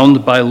is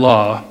bound by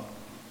law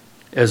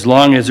as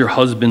long as her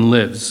husband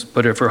lives,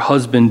 but if her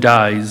husband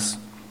dies,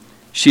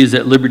 she is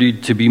at liberty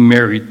to be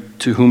married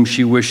to whom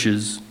she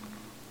wishes,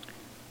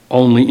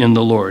 only in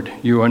the Lord.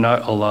 You are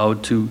not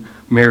allowed to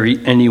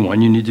marry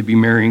anyone. You need to be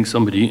marrying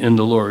somebody in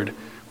the Lord,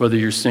 whether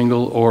you're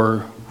single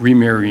or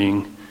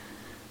remarrying.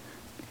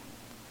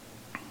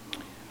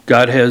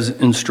 God has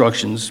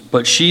instructions,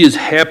 but she is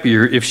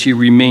happier if she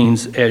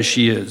remains as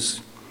she is,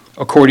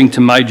 according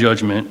to my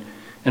judgment,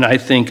 and I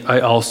think I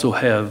also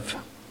have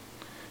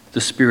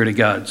the Spirit of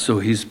God. So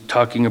he's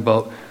talking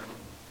about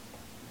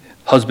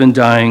husband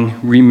dying,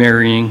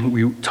 remarrying.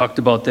 We talked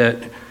about that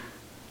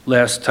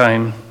last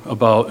time,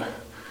 about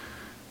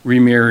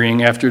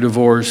remarrying after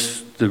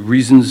divorce, the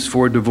reasons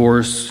for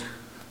divorce.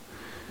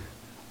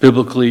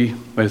 Biblically,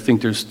 I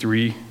think there's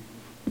 3.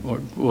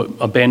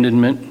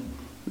 Abandonment.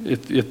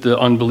 If the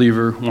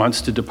unbeliever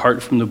wants to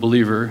depart from the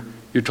believer,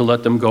 you're to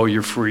let them go.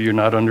 You're free. You're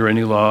not under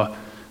any law.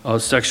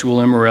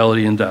 Sexual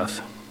immorality and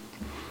death.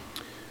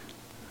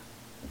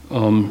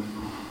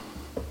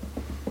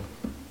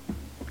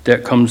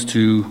 That comes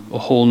to a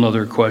whole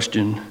nother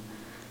question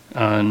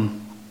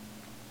on,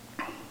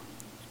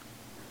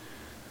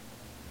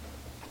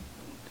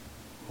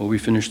 well, we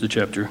finished the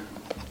chapter.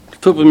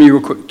 Flip with me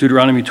real quick,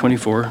 Deuteronomy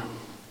 24.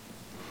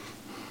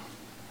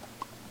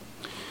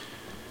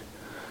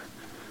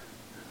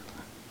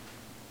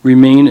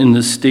 Remain in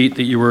the state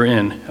that you were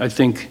in. I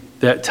think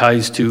that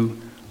ties to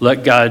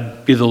let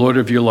God be the Lord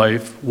of your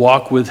life.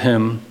 Walk with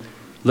him.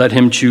 Let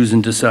him choose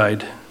and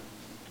decide.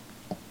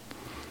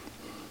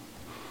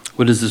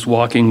 What does this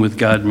walking with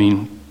God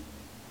mean?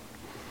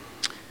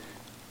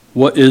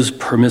 What is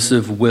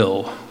permissive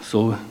will?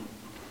 So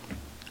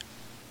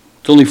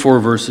it's only 4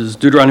 verses.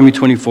 Deuteronomy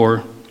 24.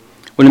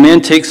 When a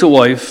man takes a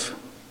wife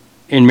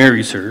and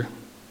marries her,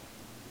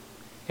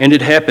 and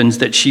it happens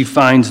that she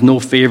finds no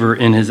favor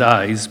in his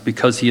eyes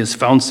because he has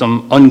found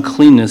some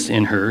uncleanness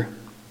in her,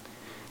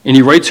 and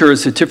he writes her a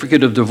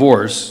certificate of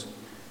divorce,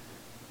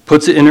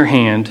 puts it in her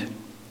hand,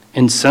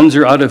 and sends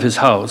her out of his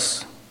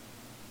house.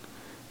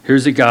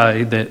 Here's a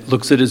guy that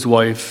looks at his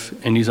wife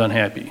and he's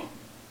unhappy.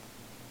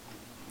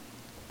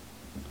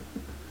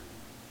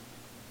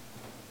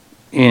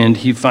 And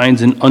he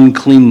finds an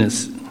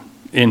uncleanness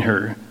in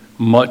her.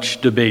 Much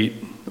debate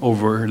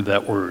over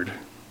that word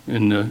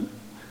in the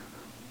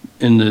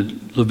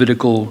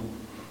Levitical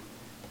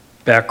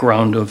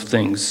background of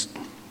things.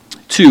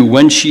 2,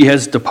 when she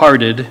has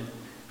departed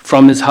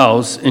from his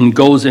house and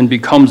goes and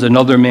becomes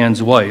another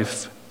man's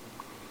wife,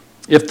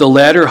 if the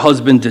latter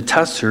husband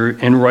detests her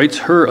and writes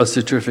her a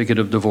certificate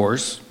of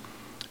divorce,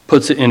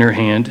 puts it in her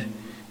hand,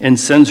 and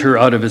sends her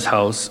out of his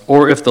house,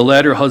 or if the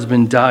latter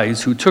husband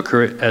dies who took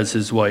her as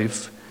his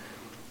wife,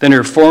 then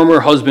her former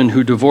husband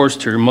who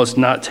divorced her must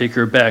not take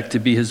her back to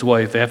be his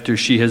wife after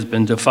she has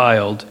been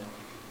defiled,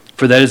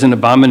 for that is an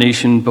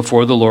abomination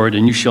before the Lord,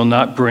 and you shall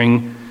not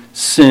bring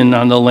sin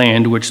on the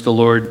land which the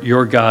Lord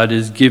your God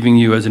is giving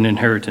you as an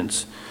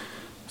inheritance.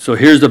 So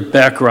here's the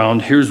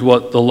background. Here's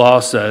what the law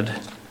said.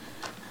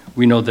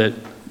 We know that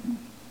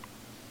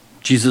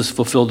Jesus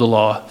fulfilled the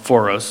law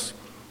for us.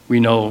 We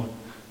know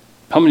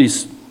how many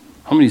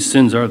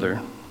sins are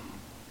there?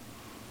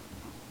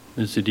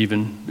 Is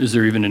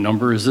there even a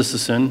number? Is this a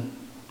sin?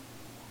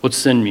 What's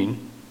sin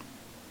mean?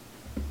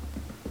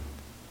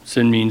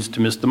 Sin means to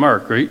miss the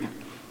mark, right?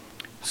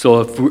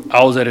 So if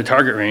I was at a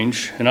target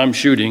range and I'm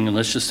shooting, and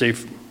let's just say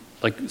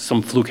like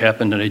some fluke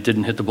happened and I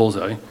didn't hit the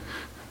bullseye.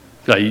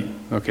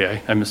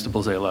 I missed the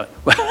bullseye a lot.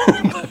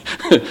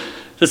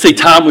 Let's say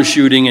Tom was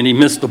shooting and he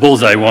missed the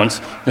bullseye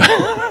once.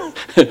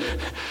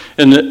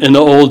 In the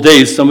old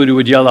days, somebody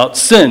would yell out,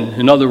 sin.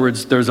 In other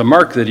words, there's a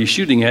mark that he's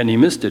shooting at and he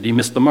missed it. He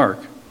missed the mark.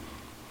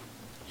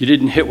 You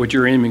didn't hit what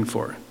you're aiming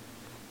for.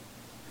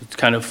 It's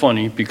kind of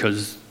funny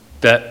because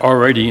that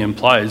already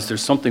implies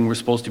there's something we're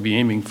supposed to be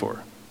aiming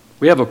for.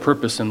 We have a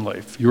purpose in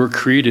life. You were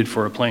created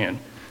for a plan.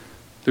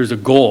 There's a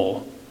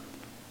goal,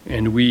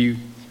 and we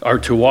are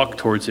to walk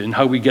towards it, and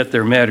how we get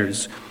there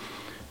matters.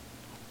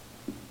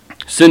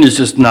 Sin is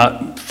just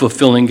not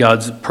fulfilling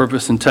God's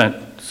purpose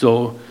intent.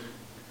 So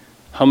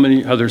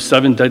are there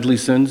 7 deadly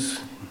sins?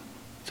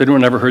 Has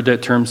anyone ever heard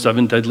that term,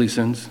 7 deadly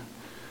sins?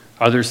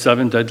 Are there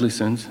 7 deadly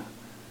sins?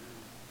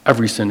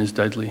 Every sin is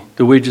deadly.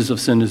 The wages of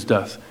sin is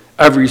death.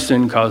 Every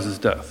sin causes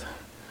death.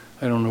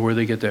 I don't know where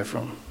they get that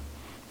from.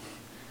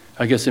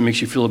 I guess it makes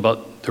you feel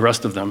about the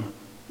rest of them.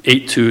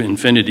 8 to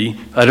infinity.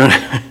 I don't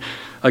know.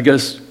 I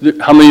guess,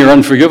 how many are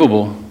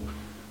unforgivable?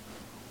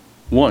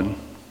 1.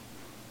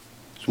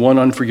 It's 1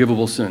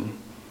 unforgivable sin.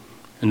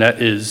 And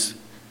that is,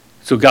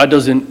 so God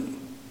doesn't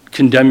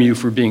condemn you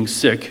for being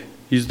sick.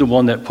 He's the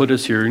one that put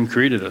us here and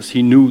created us.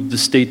 He knew the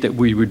state that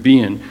we would be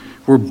in.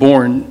 We're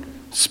born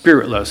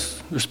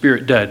spiritless, or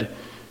spirit dead.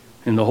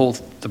 And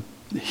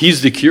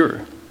He's the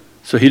cure.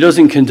 So he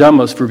doesn't condemn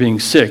us for being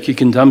sick. He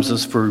condemns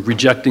us for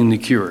rejecting the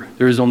cure.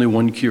 There is only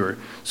one cure.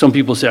 Some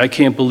people say, I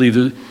can't believe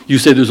that you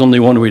say there's only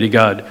one way to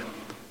God.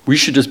 We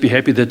should just be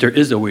happy that there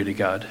is a way to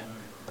God.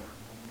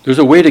 There's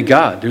a way to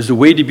God. There's a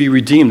way to be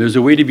redeemed. There's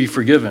a way to be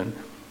forgiven.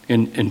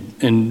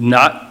 And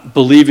not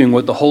believing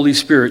what the Holy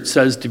Spirit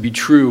says to be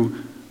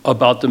true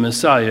about the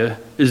Messiah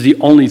is the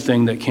only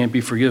thing that can't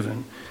be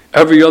forgiven.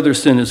 Every other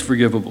sin is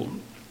forgivable.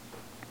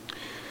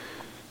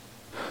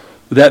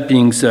 That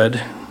being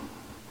said,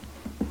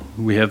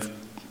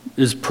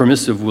 is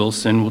permissive will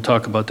sin? We'll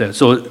talk about that.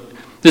 So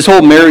this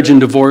whole marriage and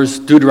divorce,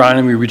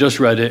 Deuteronomy, we just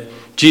read it.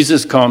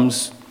 Jesus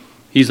comes.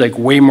 He's like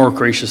way more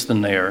gracious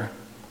than they are.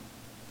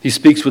 He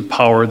speaks with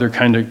power. They're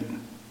kind of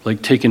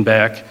like taken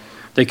back.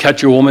 They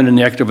catch a woman in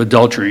the act of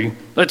adultery.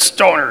 Let's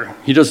stone her.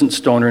 He doesn't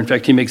stone her. In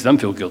fact, he makes them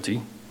feel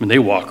guilty when they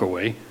walk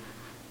away. And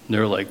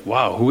they're like,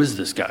 wow, who is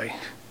this guy?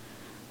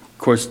 Of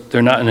course,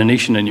 they're not in a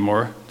nation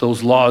anymore.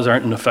 Those laws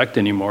aren't in effect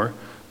anymore.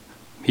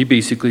 He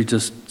basically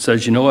just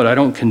says, you know what, I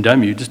don't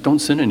condemn you. Just don't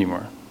sin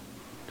anymore.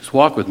 Just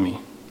walk with me.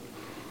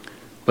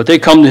 But they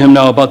come to him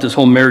now about this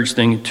whole marriage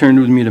thing. Turn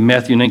with me to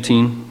Matthew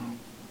 19.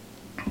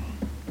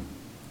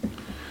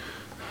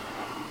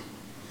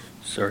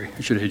 Sorry,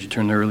 I should have had you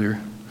turn there earlier.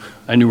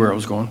 I knew where I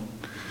was going.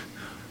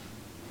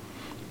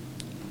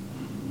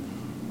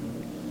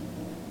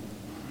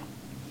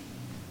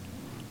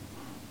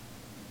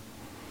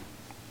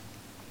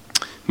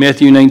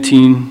 Matthew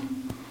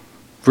 19,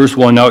 verse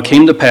 1. Now it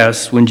came to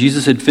pass, when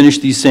Jesus had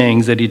finished these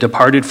sayings, that he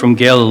departed from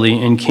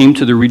Galilee and came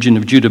to the region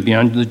of Judah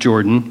beyond the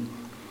Jordan.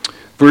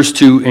 Verse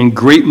 2, and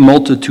great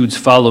multitudes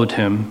followed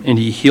him, and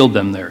he healed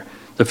them there.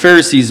 The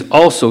Pharisees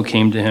also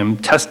came to him,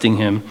 testing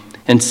him,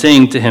 and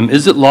saying to him,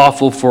 is it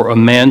lawful for a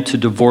man to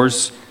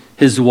divorce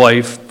his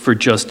wife for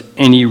just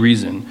any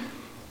reason?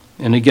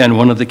 And again,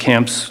 one of the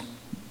camps,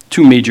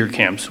 two major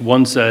camps.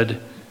 One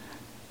said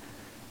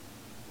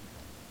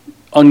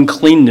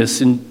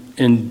uncleanness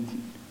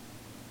in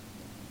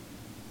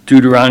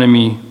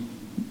Deuteronomy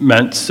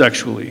meant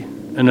sexually.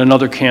 And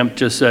another camp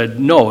just said,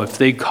 no, if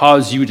they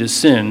cause you to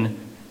sin,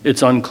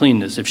 it's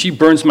uncleanness. If she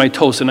burns my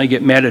toast and I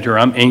get mad at her,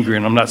 I'm angry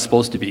and I'm not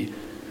supposed to be.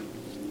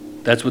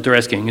 That's what they're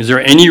asking. Is there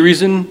any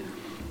reason?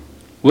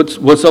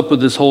 What's up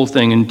with this whole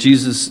thing? And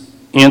Jesus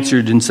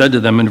answered and said to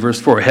them in verse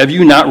 4, have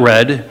you not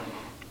read?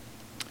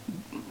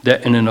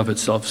 That in and of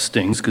itself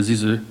stings, because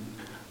these are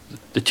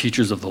the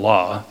teachers of the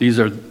law. These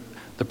are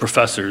the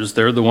professors.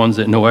 They're the ones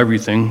that know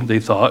everything, they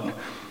thought.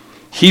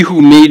 He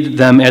who made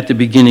them at the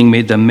beginning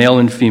made them male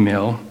and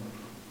female,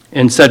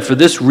 and said, for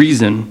this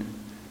reason,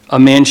 a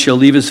man shall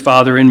leave his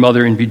father and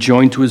mother and be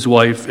joined to his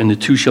wife, and the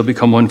two shall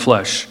become one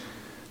flesh.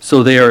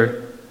 So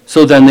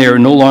then they are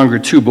no longer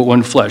two, but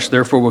one flesh.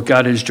 Therefore, what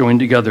God has joined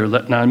together,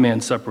 let not man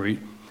separate.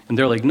 And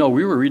they're like, no,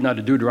 we were reading out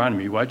of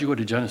Deuteronomy. Why'd you go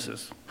to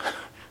Genesis?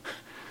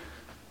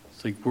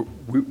 It's like,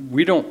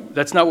 we don't,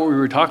 that's not what we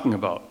were talking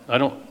about.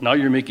 Now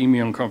you're making me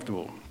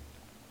uncomfortable.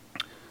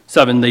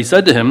 7, they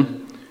said to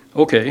him,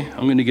 okay,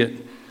 I'm going to get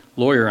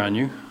lawyer on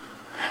you.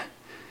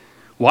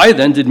 Why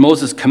then did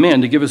Moses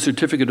command to give a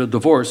certificate of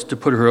divorce to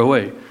put her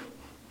away?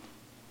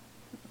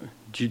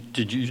 You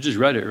just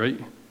read it, right?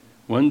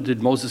 When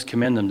did Moses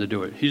command them to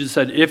do it? He just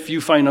said, if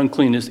you find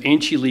uncleanness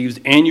and she leaves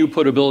and you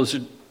put a bill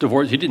of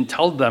divorce, he didn't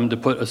tell them to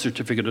put a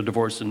certificate of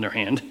divorce in their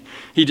hand.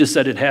 He just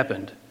said it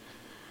happened.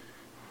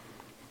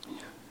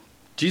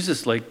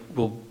 Jesus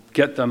will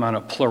get them on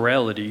a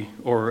plurality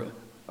or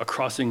a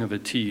crossing of a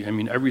T. I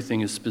mean,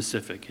 everything is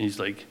specific. And he's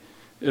like,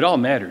 it all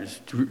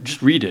matters.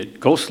 Just read it.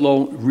 Go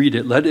slow, read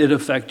it. Let it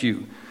affect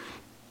you.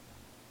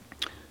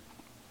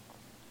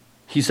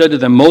 He said to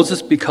them,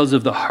 Moses, because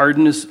of the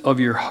hardness of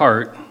your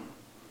heart,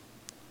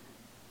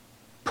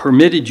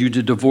 permitted you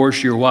to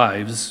divorce your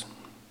wives,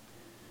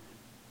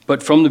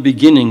 but from the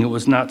beginning it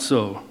was not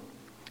so.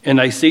 And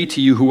I say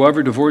to you,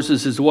 whoever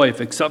divorces his wife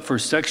except for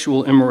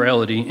sexual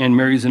immorality and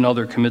marries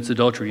another commits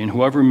adultery, and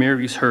whoever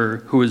marries her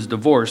who is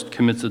divorced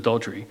commits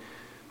adultery.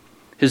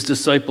 His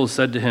disciples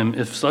said to him,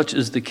 if such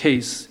is the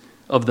case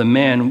of the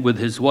man with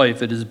his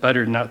wife, it is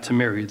better not to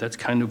marry. That's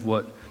kind of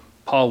what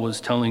Paul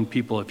was telling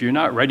people. If you're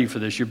not ready for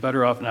this, you're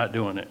better off not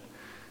doing it.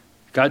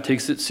 God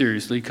takes it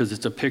seriously because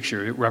it's a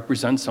picture. It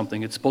represents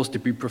something. It's supposed to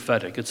be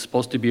prophetic. It's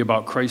supposed to be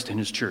about Christ and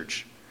his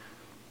church.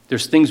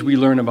 There's things we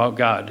learn about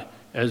God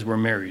as we're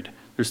married.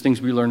 There's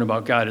things we learn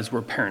about God as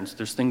we're parents.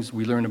 There's things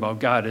we learn about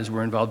God as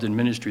we're involved in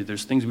ministry.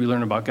 There's things we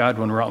learn about God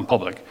when we're out in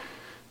public.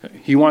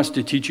 He wants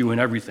to teach you in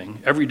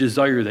everything. Every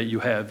desire that you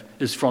have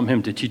is from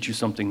him to teach you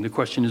something. The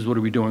question is, what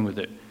are we doing with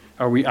it?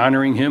 Are we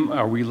honoring him?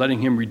 Are we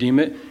letting him redeem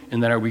it?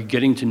 And then are we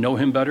getting to know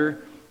him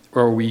better?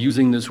 Or are we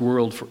using this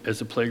world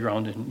as a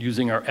playground and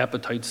using our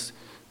appetites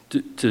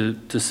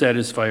to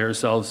satisfy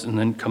ourselves and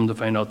then come to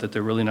find out that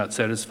they're really not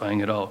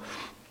satisfying at all?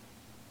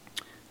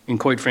 And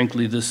quite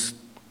frankly,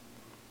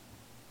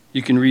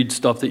 you can read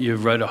stuff that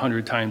you've read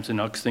 100 times, and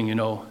next thing you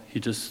know, he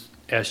just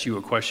asks you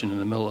a question in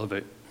the middle of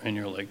it, and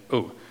you're like,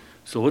 oh,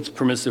 so what's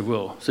permissive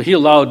will? So he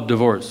allowed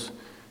divorce.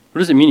 What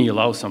does it mean he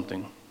allows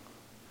something?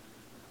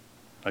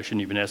 I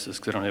shouldn't even ask this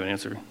because I don't have an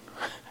answer.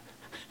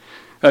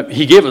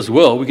 He gave us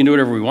will. We can do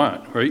whatever we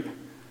want, right?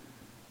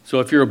 So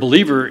if you're a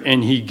believer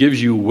and he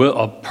gives you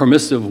a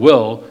permissive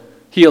will,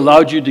 he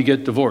allowed you to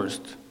get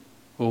divorced.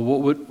 Well,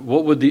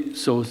 what would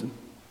so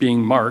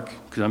being Mark,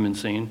 because I'm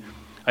insane,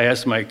 I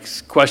asked my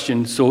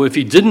question, so if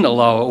he didn't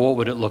allow it, what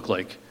would it look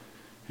like?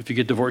 If you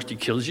get divorced, he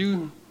kills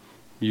you?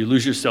 You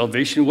lose your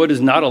salvation? What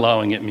does not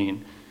allowing it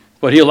mean?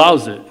 But he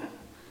allows it.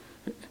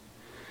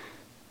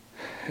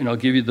 And I'll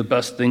give you the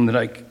best thing that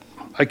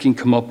I can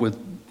come up with.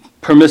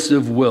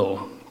 Permissive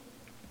will.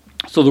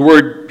 So the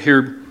word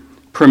here,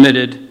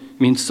 permitted,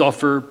 means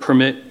suffer,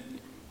 permit,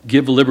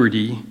 give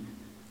liberty,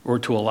 or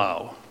to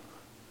allow.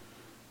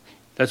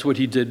 That's what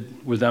he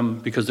did with them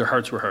because their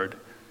hearts were hard.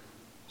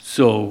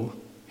 So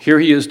here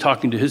he is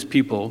talking to his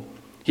people.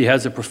 He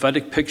has a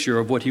prophetic picture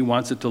of what he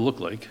wants it to look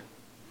like.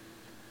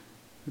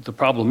 The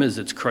problem is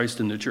it's Christ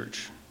in the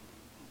church.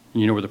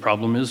 You know where the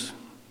problem is?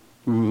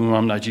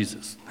 I'm not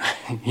Jesus.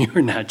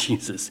 You're not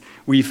Jesus.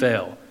 We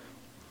fail.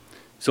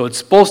 So it's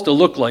supposed to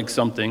look like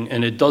something,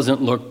 and it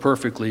doesn't look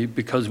perfectly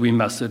because we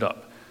mess it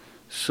up.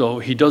 So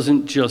he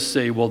doesn't just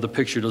say, well, the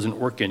picture doesn't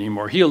work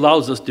anymore. He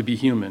allows us to be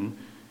human.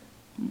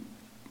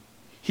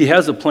 He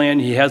has a plan.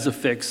 He has a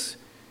fix.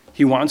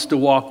 He wants to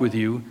walk with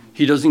you.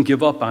 He doesn't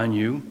give up on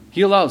you.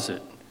 He allows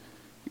it.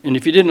 And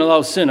if he didn't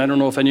allow sin, I don't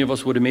know if any of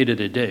us would have made it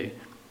a day.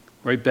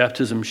 Right?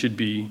 Baptism should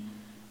be,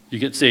 you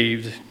get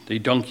saved, they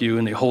dunk you,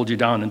 and they hold you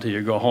down until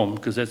you go home,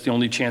 because that's the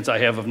only chance I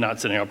have of not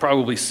sinning. I'll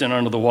probably sin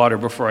under the water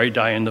before I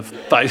die in the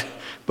fight.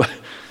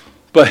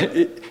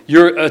 But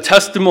you're a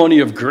testimony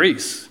of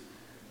grace.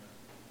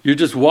 You're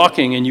just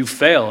walking and you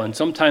fail, and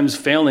sometimes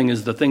failing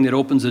is the thing that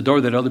opens the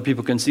door that other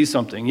people can see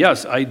something.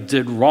 Yes, I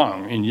did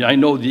wrong, and I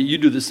know that you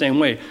do the same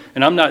way.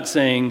 And I'm not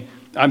saying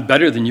I'm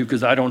better than you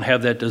because I don't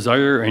have that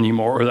desire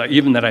anymore, or that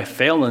even that I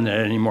fail in that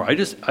anymore.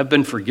 I've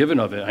been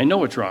forgiven of it. I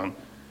know it's wrong.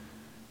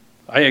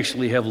 I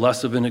actually have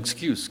less of an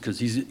excuse because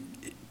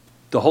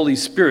the Holy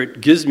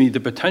Spirit gives me the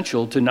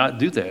potential to not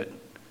do that.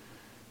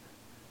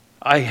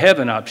 I have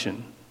an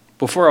option.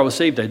 Before I was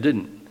saved, I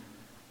didn't.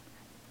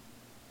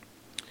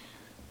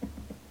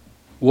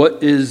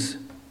 What is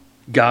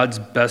God's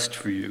best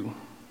for you?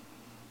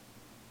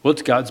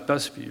 What's God's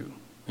best for you?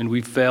 And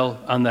we fail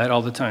on that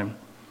all the time.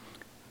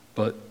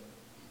 But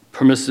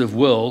permissive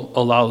will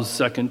allows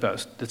second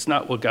best. That's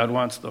not what God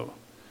wants, though.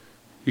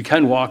 You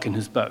can walk in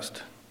his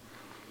best.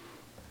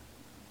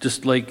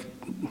 Just like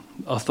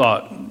a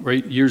thought,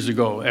 right? Years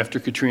ago, after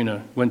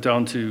Katrina, went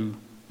down to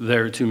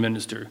there to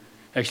minister.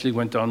 Actually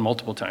went down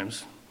multiple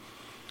times.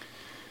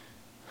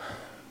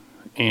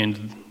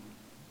 And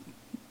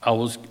I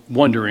was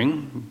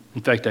wondering,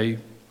 in fact, the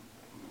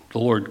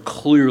Lord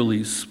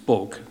clearly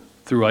spoke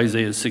through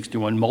Isaiah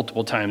 61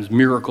 multiple times,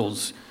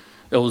 miracles.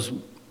 It was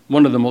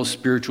one of the most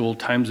spiritual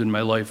times in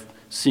my life,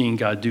 seeing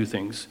God do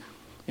things.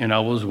 And I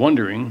was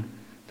wondering,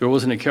 there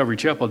wasn't a Calvary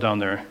Chapel down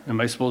there. Am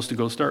I supposed to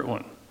go start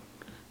one?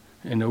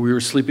 And we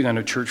were sleeping on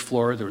a church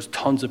floor. There was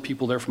tons of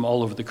people there from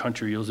all over the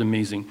country. It was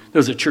amazing. There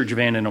was a church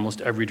van in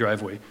almost every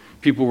driveway.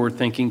 People were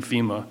thinking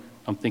FEMA.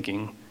 I'm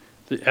thinking,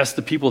 ask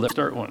the people that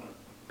start one.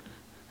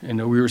 And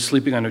we were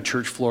sleeping on a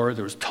church floor.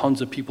 There was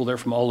tons of people there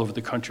from all over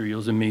the country. It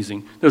was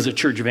amazing. There was a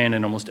church van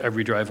in almost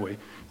every driveway.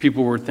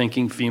 People were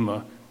thinking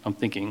FEMA. I'm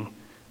thinking,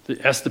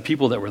 ask the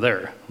people that were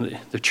there.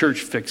 The church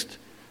fixed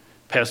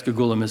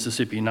Pascagoula,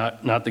 Mississippi,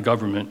 not the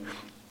government.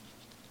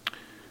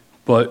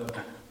 But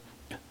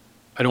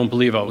I don't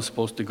believe I was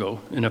supposed to go.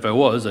 And if I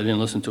was, I didn't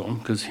listen to him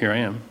because here I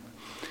am.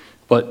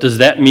 But does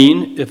that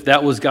mean, if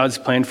that was God's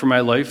plan for my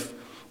life,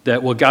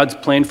 that what God's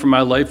plan for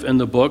my life in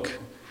the book,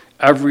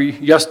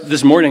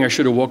 this morning I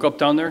should have woke up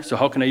down there, so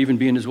how can I even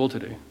be in his will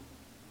today?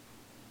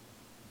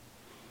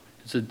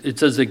 It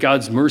says that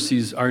God's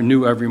mercies are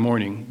new every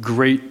morning.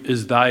 Great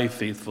is thy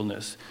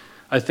faithfulness.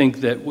 I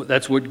think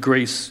that's what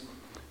grace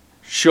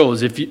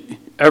shows.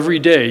 Every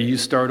day you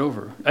start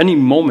over. Any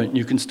moment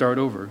you can start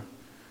over.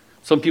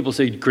 Some people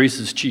say grace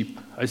is cheap.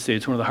 I say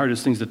it's one of the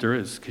hardest things that there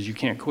is because you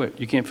can't quit.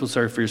 You can't feel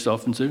sorry for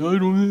yourself and say, I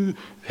don't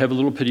have a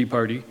little pity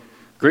party.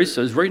 Grace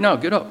says, right now,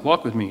 get up,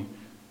 walk with me.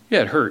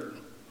 Yeah, it hurt.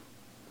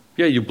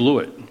 Yeah, you blew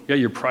it. Yeah,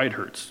 your pride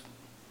hurts.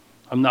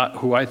 I'm not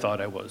who I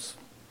thought I was.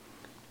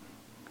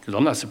 Because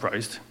I'm not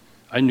surprised.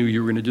 I knew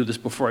you were going to do this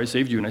before I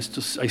saved you, and I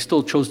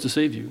still chose to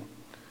save you.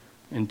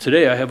 And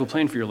today I have a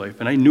plan for your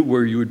life, and I knew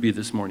where you would be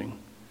this morning.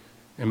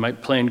 And my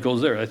plan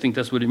goes there. I think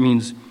that's what it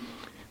means.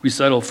 We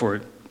settle for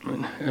it.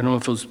 I don't know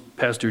if it was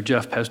Pastor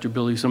Jeff, Pastor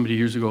Billy, somebody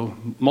years ago.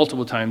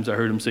 Multiple times I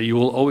heard him say, you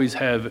will always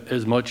have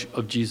as much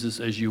of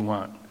Jesus as you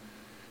want,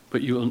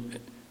 but you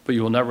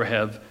will never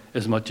have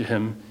as much of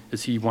him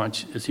as he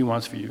wants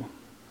for you.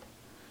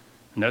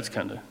 And that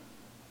kind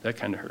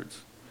of hurts,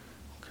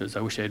 because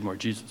I wish I had more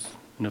Jesus.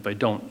 And if I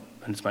don't,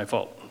 then it's my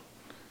fault.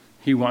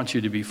 He wants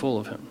you to be full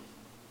of him.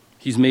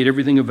 He's made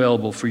everything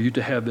available for you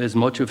to have as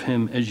much of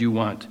him as you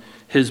want,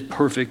 his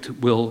perfect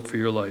will for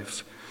your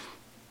life.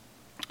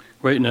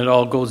 Right, and it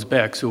all goes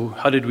back. So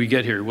how did we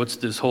get here? What's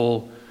this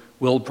whole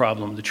will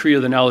problem? The tree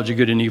of the knowledge of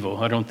good and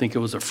evil. I don't think it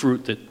was a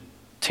fruit that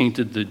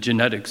tainted the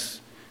genetics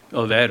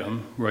of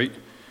Adam, right?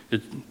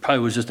 It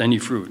probably was just any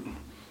fruit.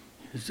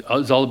 It's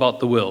all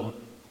about the will.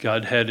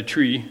 God had a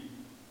tree,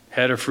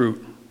 had a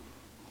fruit.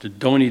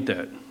 Don't eat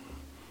that.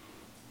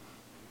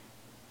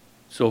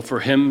 So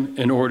for him,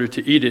 in order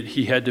to eat it,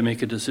 he had to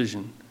make a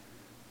decision.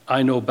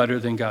 I know better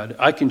than God.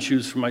 I can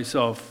choose for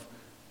myself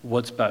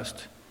what's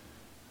best.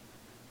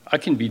 I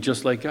can be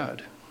just like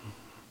God,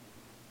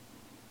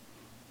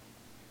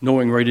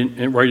 knowing right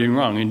and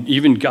wrong. And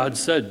even God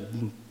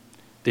said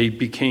they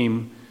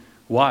became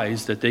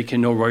wise, that they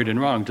can know right and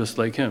wrong just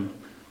like him.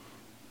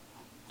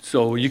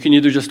 So you can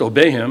either just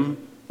obey him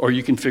or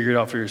you can figure it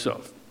out for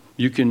yourself.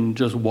 You can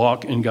just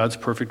walk in God's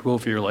perfect will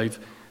for your life.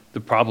 The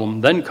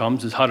problem then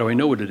comes is, how do I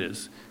know what it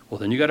is? Well,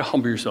 then you got to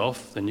humble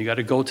yourself. Then you got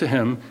to go to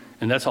him,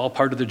 and that's all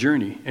part of the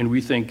journey. And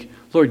we think,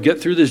 Lord, get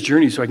through this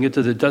journey so I can get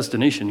to the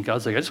destination.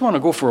 God's like, I just want to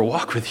go for a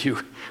walk with you.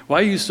 Why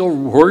are you so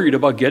worried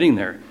about getting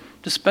there?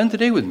 Just spend the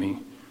day with me.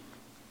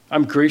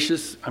 I'm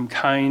gracious. I'm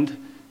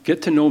kind.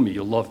 Get to know me.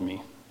 You'll love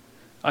me.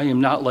 I am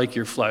not like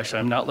your flesh.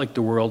 I'm not like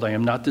the world. I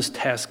am not this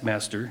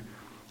taskmaster.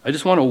 I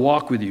just want to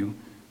walk with you.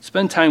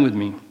 Spend time with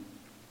me.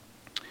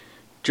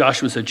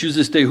 Joshua said, choose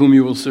this day whom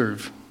you will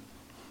serve.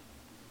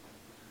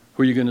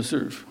 Who are you going to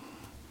serve?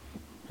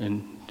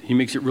 And he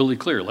makes it really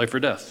clear, life or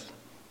death.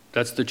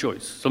 That's the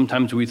choice.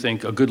 Sometimes we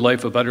think a good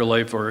life, a better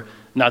life, or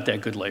not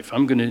that good life.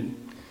 I'm going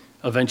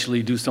to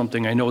eventually do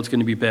something. I know it's going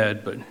to be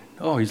bad, but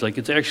he's like,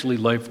 it's actually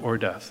life or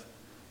death.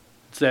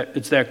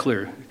 It's that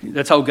clear.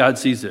 That's how God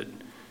sees it.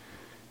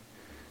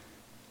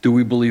 Do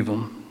we believe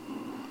him?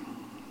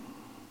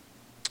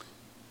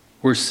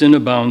 Where sin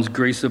abounds,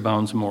 grace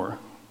abounds more.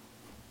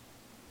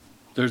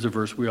 There's a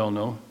verse we all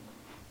know.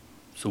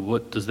 So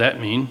what does that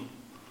mean?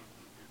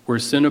 Where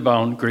sin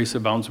abounds, grace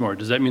abounds more.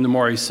 Does that mean the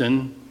more I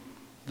sin,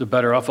 the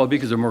better off I'll be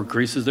because the more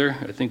grace is there?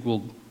 I think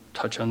we'll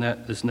touch on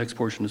that, this next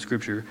portion of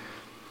Scripture.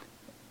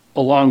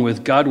 Along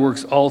with, God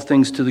works all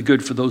things to the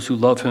good for those who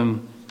love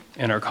him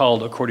and are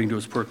called according to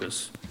his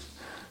purpose.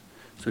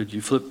 So if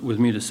you flip with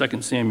me to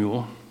 2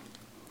 Samuel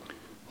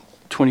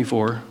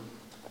 24.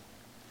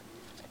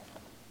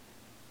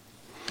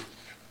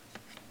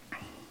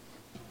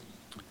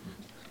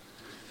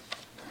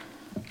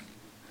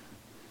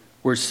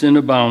 Where sin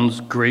abounds,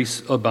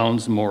 grace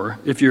abounds more.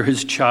 If you're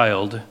his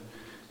child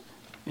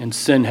and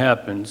sin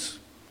happens,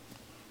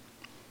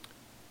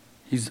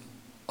 he's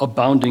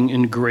abounding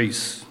in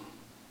grace.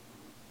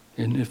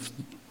 And if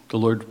the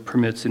Lord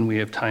permits and we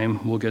have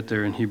time, we'll get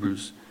there in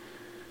Hebrews.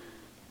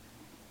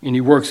 And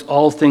he works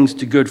all things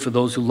to good for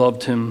those who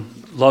love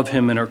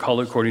him and are called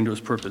according to his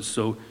purpose.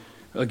 So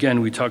again,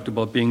 we talked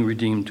about being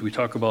redeemed. We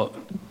talk about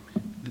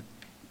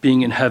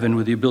being in heaven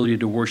with the ability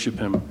to worship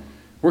him.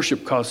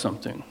 Worship costs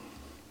something.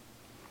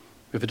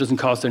 If it doesn't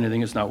cost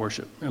anything, it's not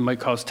worship. It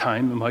might cost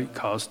time, it might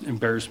cost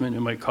embarrassment,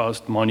 it might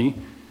cost money,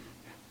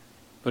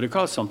 but it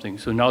costs something.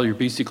 So now you're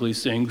basically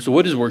saying, so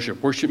what is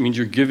worship? Worship means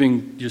you're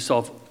giving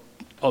yourself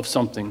of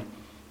something,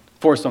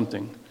 for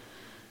something.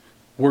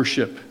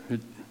 Worship, it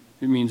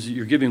means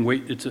you're giving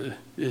weight. It's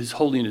his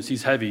holiness,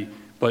 he's heavy,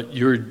 but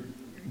you're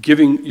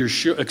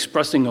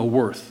expressing a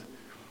worth.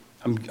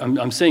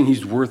 I'm saying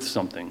he's worth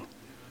something.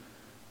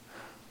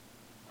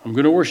 I'm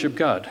going to worship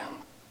God.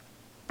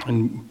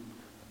 And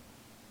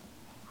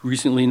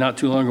recently, not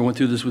too long ago, I went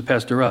through this with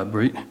Pastor Rob,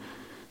 right?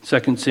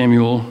 2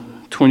 Samuel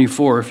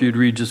 24, if you'd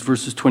read just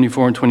verses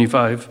 24 and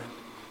 25,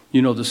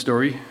 you know the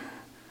story.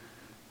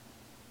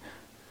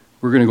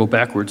 We're going to go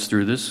backwards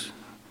through this.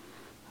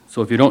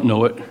 So if you don't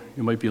know it,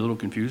 you might be a little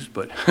confused,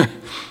 but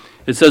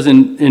it says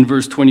in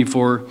verse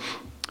 24,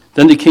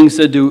 then the king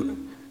said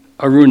to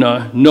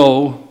Araunah,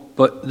 no,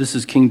 but this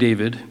is King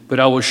David, but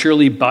I will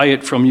surely buy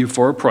it from you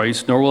for a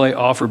price, nor will I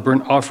offer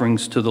burnt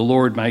offerings to the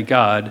Lord my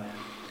God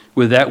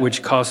with that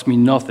which cost me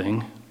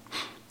nothing.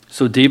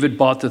 So David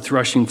bought the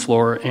threshing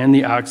floor and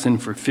the oxen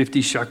for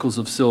 50 shekels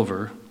of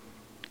silver.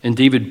 And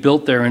David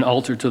built there an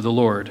altar to the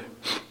Lord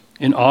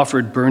and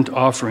offered burnt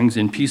offerings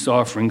and peace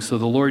offerings. So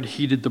the Lord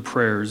heeded the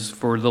prayers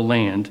for the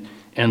land,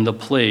 and the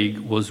plague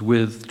was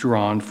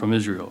withdrawn from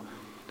Israel.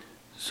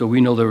 So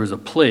we know there was a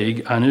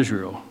plague on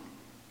Israel.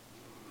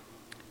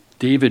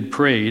 David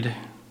prayed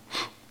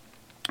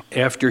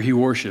after he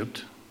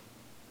worshiped,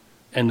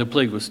 and the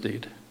plague was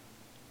stayed.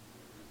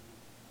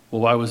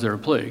 Well, why was there a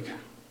plague?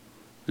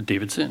 But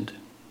David sinned.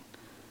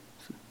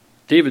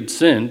 David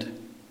sinned,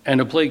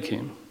 and a plague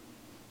came.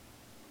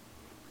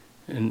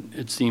 And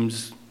it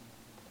seems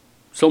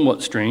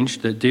somewhat strange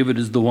that David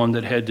is the one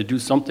that had to do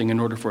something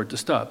in order for it to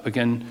stop.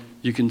 Again,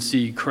 you can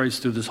see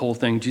Christ through this whole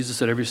thing. Jesus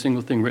said every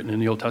single thing written in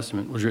the Old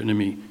Testament was written to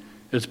me.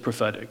 It's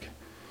prophetic.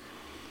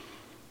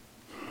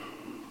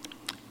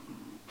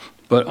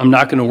 But I'm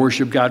not going to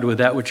worship God with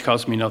that which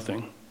cost me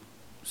nothing.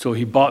 So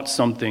he bought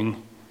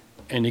something,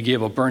 and he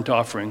gave a burnt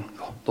offering,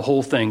 the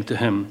whole thing, to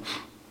him.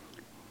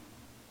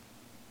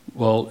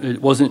 Well,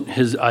 it wasn't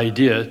his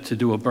idea to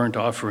do a burnt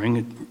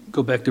offering.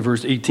 Go back to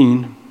verse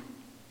 18.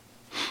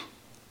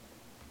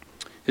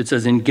 It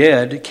says, and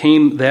Gad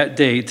came that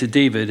day to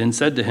David and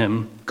said to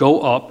him,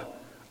 go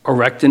up,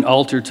 erect an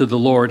altar to the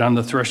Lord on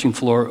the threshing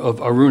floor of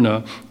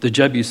Araunah the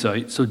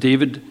Jebusite. So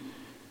David,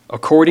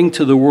 according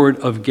to the word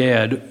of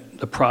Gad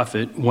the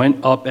prophet,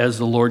 went up as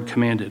the Lord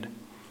commanded.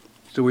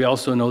 So we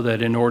also know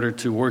that in order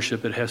to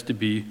worship, it has to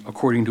be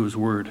according to his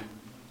word.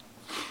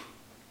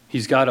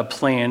 He's got a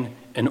plan,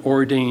 an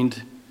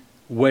ordained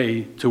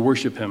way to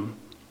worship him.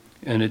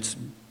 And it's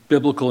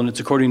biblical and it's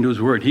according to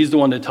his word. He's the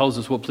one that tells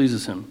us what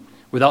pleases him.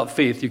 Without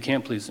faith, you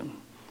can't please him.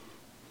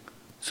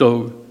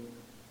 So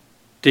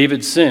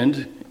David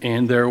sinned,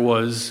 and there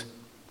was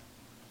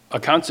a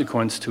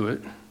consequence to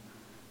it.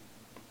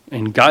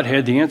 And God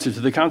had the answer to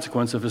the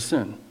consequence of his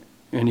sin.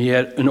 And he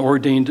had an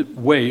ordained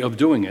way of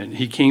doing it.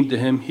 He came to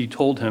him, he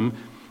told him,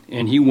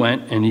 And he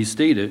went and he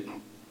stayed it.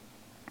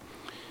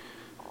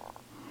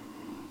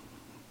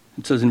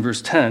 It says in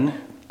verse 10,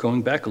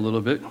 going back a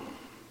little bit,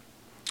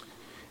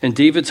 and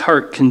David's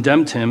heart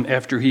condemned him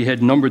after he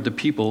had numbered the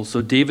people.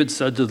 So David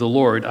said to the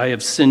Lord, I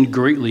have sinned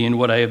greatly in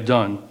what I have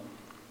done.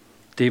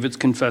 David's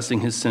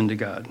confessing his sin to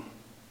God.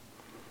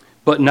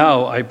 But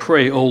now I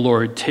pray, O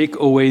Lord, take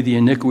away the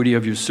iniquity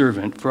of your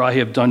servant, for I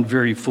have done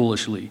very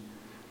foolishly.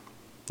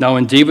 Now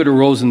when David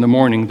arose in the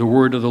morning, the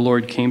word of the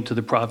Lord came to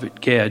the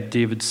prophet Gad,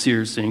 David's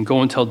seer, saying,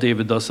 Go and tell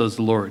David, thus says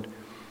the Lord,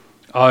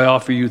 I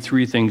offer you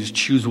 3 things.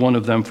 Choose one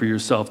of them for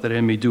yourself, that I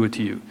may do it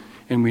to you.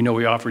 And we know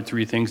he offered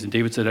 3 things. And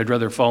David said, I'd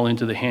rather fall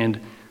into the hand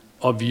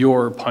of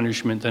your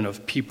punishment than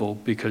of people,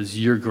 because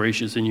you're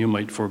gracious and you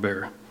might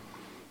forbear.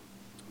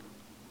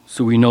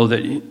 So we know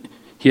that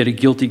he had a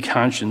guilty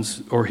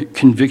conscience or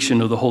conviction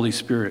of the Holy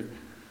Spirit.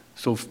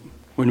 So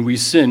when we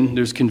sin,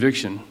 there's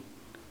conviction.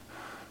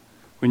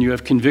 When you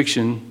have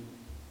conviction,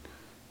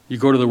 you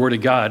go to the Word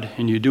of God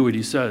and you do what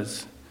he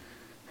says.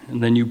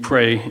 And then you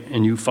pray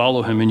and you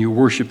follow him and you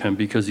worship him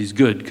because he's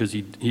good. Because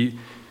he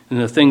and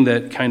the thing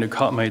that kind of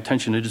caught my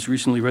attention, I just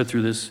recently read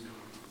through this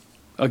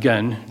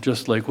again,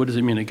 just like, what does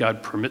it mean that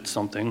God permits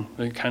something?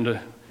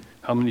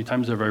 How many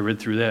times have I read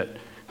through that?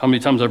 How many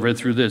times I've read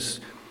through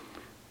this?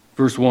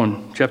 Verse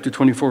 1, chapter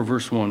 24,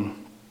 verse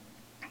 1.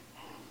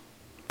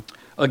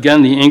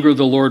 Again, the anger of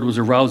the Lord was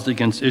aroused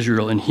against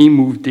Israel, and he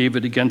moved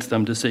David against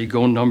them to say,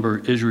 Go number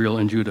Israel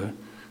and Judah.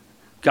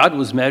 God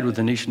was mad with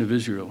the nation of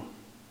Israel.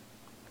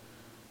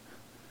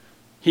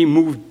 He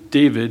moved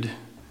David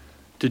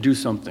to do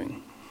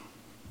something.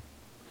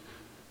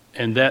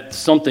 And that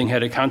something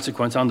had a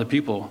consequence on the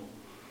people.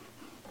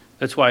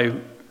 That's why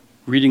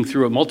reading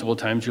through it multiple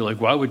times, you're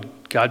like, why would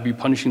God be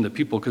punishing the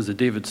people because of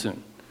David's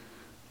sin?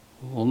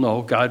 Well,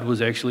 no, God was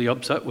actually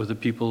upset with the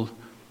people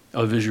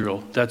of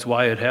Israel. That's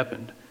why it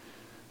happened.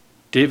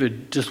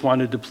 David just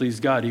wanted to please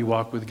God. He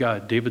walked with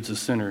God. David's a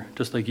sinner,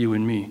 just like you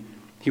and me.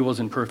 He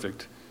wasn't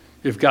perfect.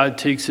 If God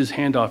takes his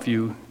hand off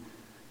you,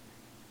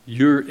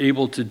 you're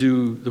able to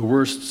do the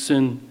worst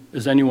sin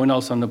as anyone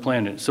else on the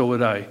planet. So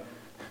would I.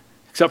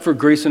 Except for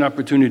grace and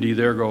opportunity,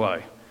 there go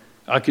I.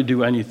 I could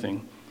do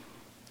anything.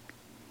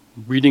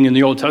 Reading in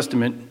the Old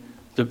Testament,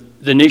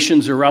 the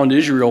nations around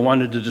Israel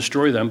wanted to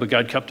destroy them, but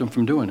God kept them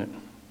from doing it.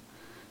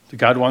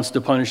 God wants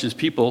to punish his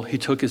people. He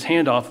took his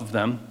hand off of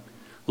them,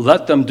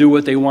 let them do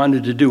what they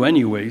wanted to do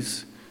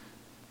anyways,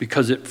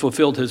 because it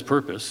fulfilled his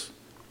purpose.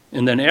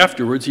 And then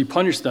afterwards, he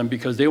punished them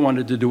because they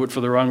wanted to do it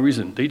for the wrong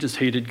reason. They just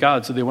hated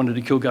God, so they wanted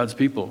to kill God's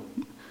people.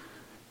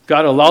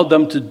 God allowed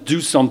them to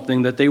do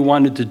something that they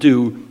wanted to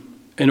do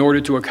in order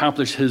to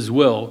accomplish his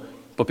will,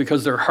 but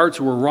because their hearts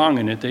were wrong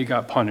in it, they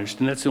got punished.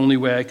 And that's the only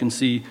way I can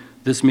see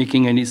this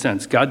making any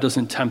sense. God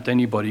doesn't tempt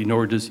anybody,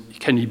 nor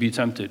can he be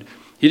tempted.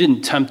 He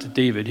didn't tempt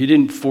David. He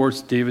didn't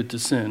force David to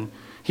sin.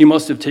 He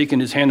must have taken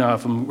his hand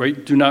off him,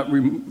 right? Do not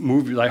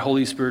remove thy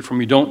Holy Spirit from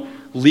me. Don't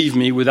leave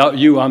me. Without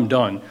you, I'm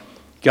done.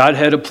 God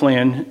had a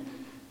plan.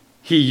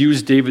 He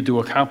used David to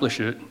accomplish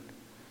it.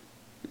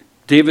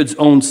 David's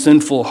own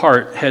sinful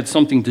heart had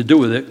something to do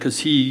with it because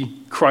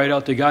he cried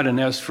out to God and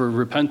asked for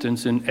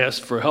repentance and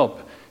asked for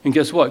help. And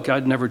guess what?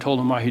 God never told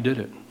him why he did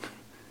it.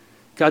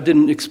 God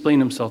didn't explain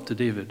himself to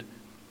David,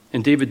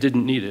 and David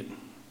didn't need it.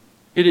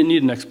 He didn't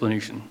need an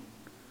explanation.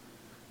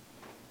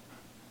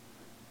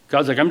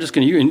 God's like, I'm just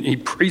going to use, and he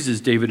praises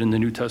David in the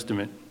New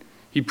Testament.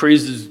 He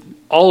praises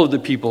all of the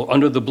people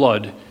under the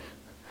blood.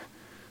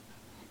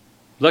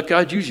 Let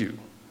God use you.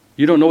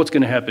 You don't know what's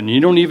going to happen.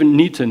 You don't even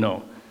need to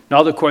know.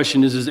 Now the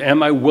question is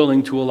am I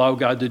willing to allow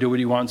God to do what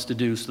he wants to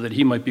do so that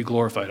he might be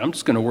glorified? I'm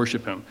just going to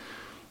worship him.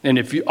 And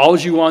if all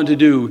you want to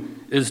do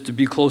is to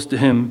be close to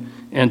him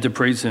and to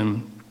praise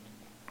him,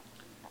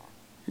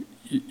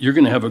 you're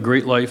going to have a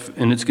great life,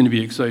 and it's going to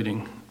be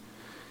exciting.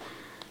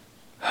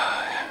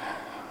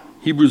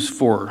 Hebrews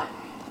 4,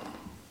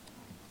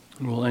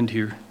 and we'll end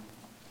here.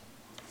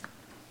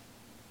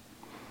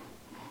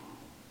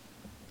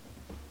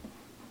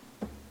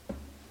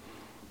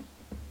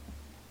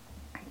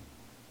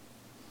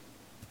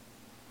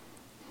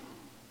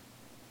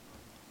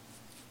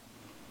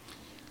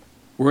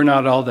 We're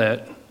not all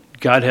that.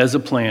 God has a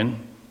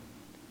plan.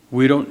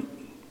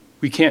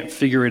 We can't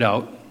figure it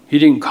out. He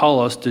didn't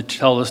call us to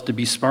tell us to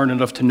be smart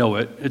enough to know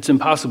it. It's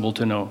impossible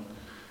to know.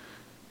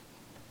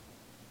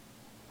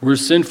 We're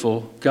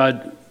sinful.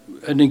 God,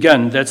 and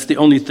again, that's the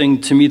only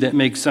thing to me that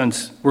makes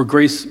sense.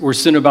 Where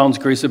sin abounds,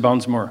 grace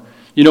abounds more.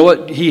 You know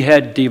what? He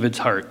had David's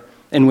heart.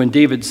 And when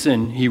David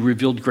sinned, he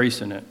revealed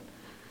grace in it.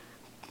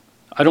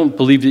 I don't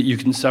believe that you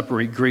can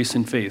separate grace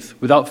and faith.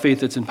 Without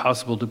faith, it's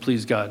impossible to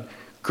please God.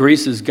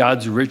 Grace is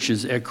God's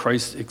riches at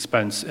Christ's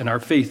expense, and our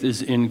faith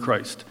is in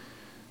Christ.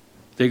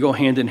 They go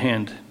hand in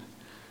hand.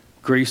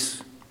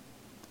 Grace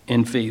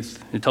and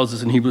faith. It tells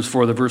us in Hebrews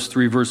 4, the verse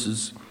 3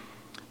 verses.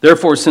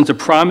 Therefore, since a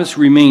promise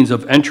remains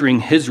of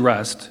entering his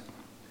rest,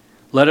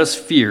 let us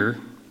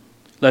fear,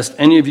 lest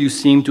any of you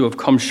seem to have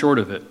come short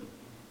of it.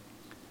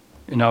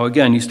 And now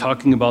again, he's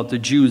talking about the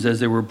Jews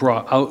as they were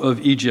brought out of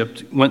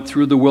Egypt, went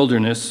through the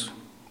wilderness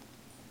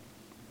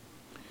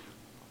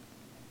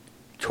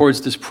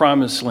towards this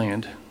promised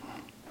land.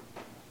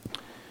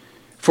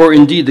 For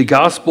indeed the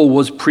gospel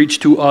was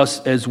preached to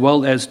us as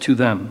well as to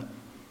them.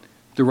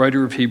 The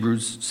writer of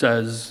Hebrews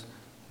says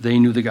they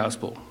knew the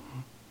gospel.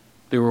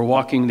 They were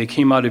walking, they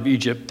came out of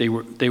Egypt, they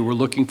were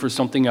looking for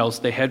something else.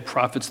 They had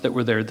prophets that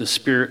were there. The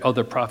spirit of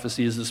the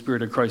prophecy is the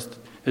Spirit of Christ,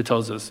 it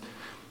tells us.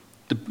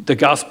 The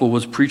gospel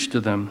was preached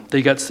to them.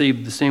 They got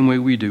saved the same way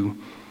we do.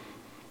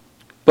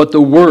 But the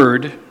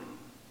word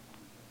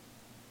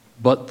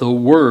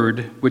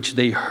which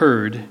they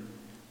heard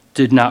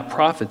did not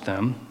profit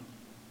them.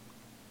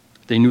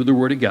 They knew the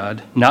word of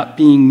God, not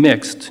being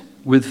mixed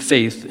with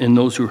faith in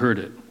those who heard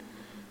it.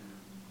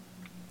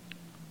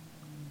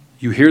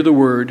 You hear the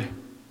word,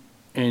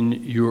 and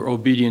you're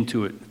obedient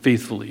to it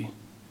faithfully,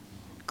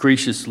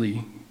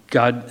 graciously.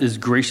 God is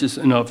gracious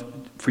enough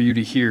for you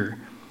to hear.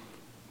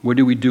 What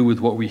do we do with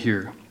what we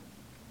hear?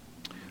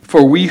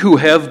 For we who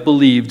have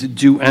believed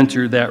do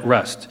enter that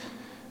rest.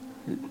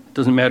 It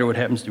doesn't matter what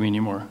happens to me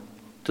anymore.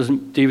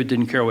 David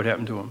didn't care what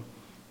happened to him.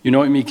 You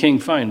anoint me king,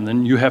 fine.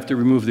 Then you have to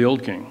remove the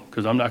old king,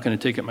 because I'm not going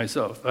to take it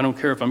myself. I don't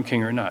care if I'm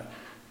king or not.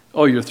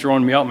 Oh, you're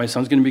throwing me out. My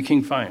son's going to be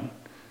king, fine.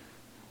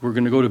 We're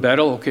going to go to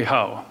battle? Okay,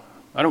 how?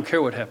 I don't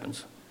care what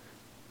happens.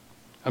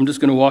 I'm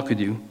just going to walk with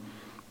you.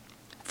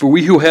 For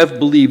we who have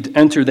believed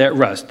enter that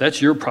rest.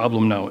 That's your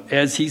problem now.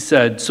 As he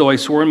said, so I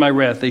swore in my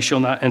wrath, they shall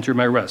not enter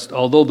my rest.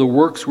 Although the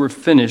works were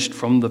finished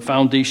from the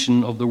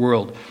foundation of the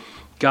world,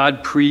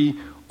 God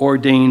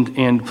preordained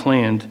and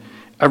planned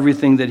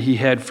everything that he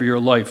had for your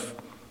life.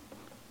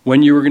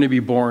 When you were going to be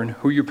born,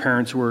 who your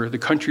parents were, the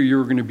country you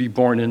were going to be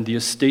born in, the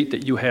estate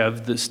that you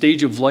have, the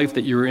stage of life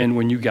that you were in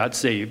when you got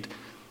saved.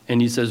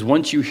 And he says,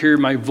 once you hear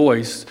my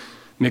voice,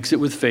 mix it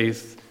with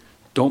faith.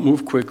 Don't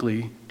move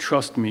quickly.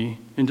 Trust me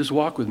and just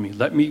walk with me.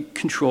 Let me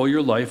control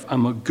your life.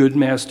 I'm a good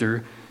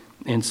master,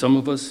 and some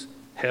of us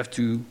have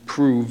to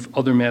prove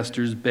other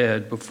masters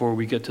bad before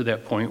we get to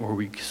that point where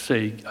we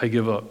say, I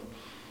give up.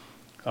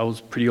 I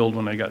was pretty old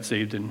when I got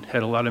saved and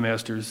had a lot of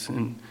masters,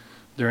 and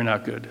they're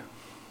not good.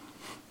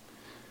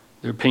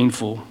 They're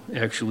painful,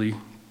 actually.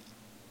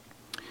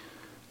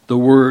 The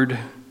word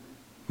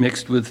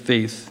mixed with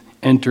faith,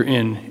 enter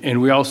in.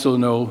 And we also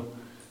know,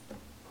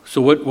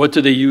 so what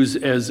do they use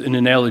as an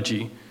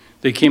analogy?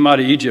 They came out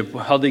of Egypt.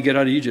 How'd they get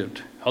out of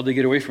Egypt? How'd they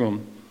get away from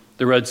them?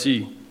 The Red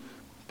Sea.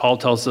 Paul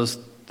tells us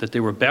that they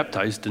were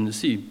baptized in the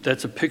sea.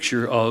 That's a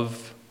picture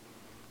of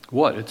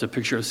what? It's a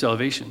picture of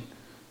salvation.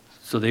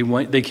 So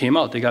they came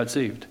out, they got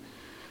saved.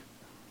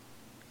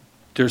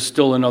 There's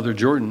still another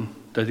Jordan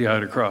that they had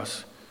to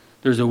cross.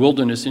 There's a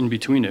wilderness in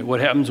between it.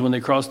 What happens when they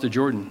cross the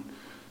Jordan?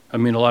 I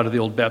mean, a lot of the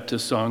old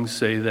Baptist songs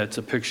say that's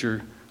a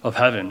picture of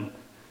heaven.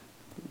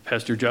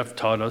 Pastor Jeff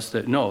taught us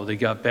that no, they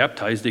got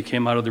baptized, they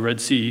came out of the Red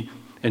Sea,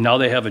 and now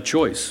they have a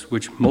choice,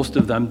 which most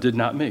of them did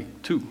not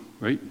make, too,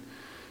 right?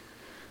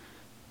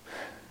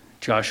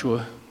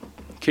 Joshua,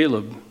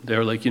 Caleb,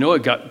 they're like, you know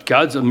what,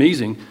 God's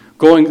amazing.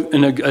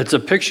 It's a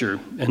picture,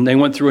 and they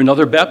went through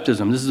another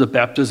baptism. This is a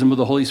baptism of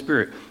the Holy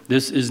Spirit.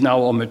 This is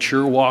now a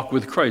mature walk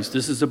with Christ.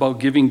 This is about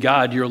giving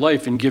God your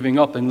life and giving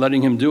up and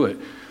letting him do it.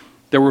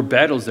 There were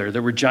battles there.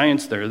 There were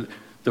giants there.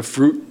 The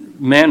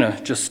fruit,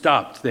 manna, just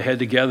stopped. They had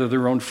to gather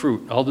their own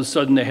fruit. All of a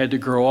sudden, they had to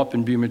grow up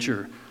and be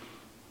mature.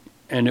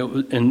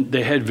 And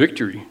they had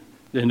victory,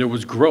 and there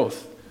was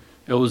growth.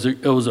 It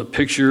was a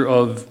picture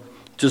of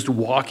just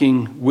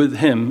walking with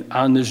him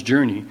on this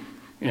journey.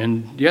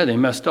 And yeah, they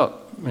messed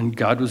up, and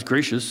God was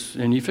gracious,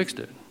 and he fixed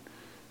it.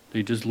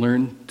 They just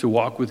learned to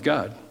walk with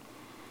God.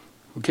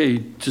 Okay,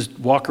 just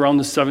walk around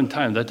the 7th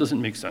time. That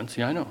doesn't make sense.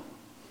 Yeah, I know.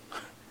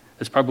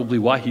 That's probably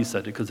why he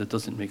said it, because it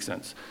doesn't make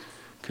sense.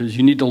 Because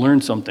you need to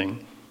learn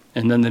something.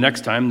 And then the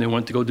next time, they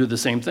went to go do the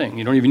same thing.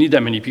 You don't even need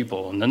that many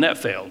people. And then that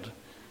failed.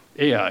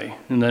 AI.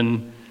 And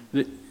then,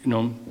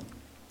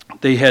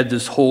 they had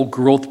this whole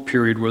growth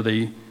period where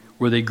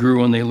they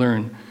grew and they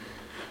learned.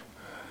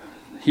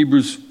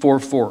 Hebrews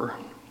 4:4.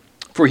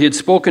 For he had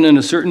spoken in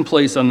a certain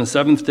place on the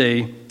 7th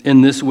day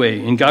in this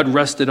way, and God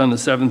rested on the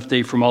 7th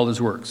day from all his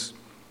works.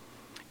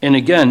 And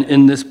again,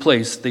 in this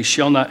place, they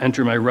shall not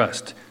enter my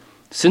rest.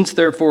 Since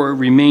therefore it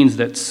remains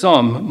that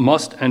some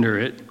must enter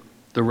it,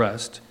 the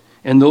rest,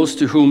 and those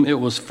to whom it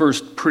was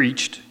first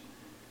preached,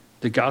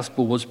 the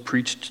gospel was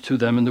preached to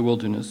them in the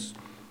wilderness,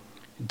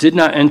 did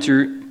not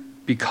enter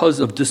because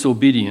of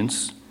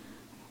disobedience.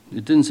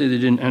 It didn't say they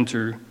didn't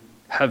enter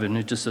heaven.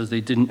 It just says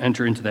they didn't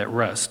enter into that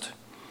rest.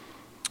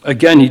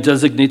 Again, he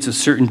designates a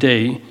certain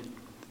day,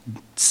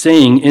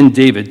 saying in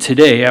David,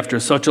 today, after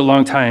such a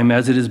long time,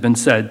 as it has been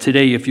said,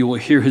 today, if you will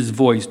hear his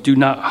voice, do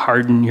not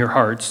harden your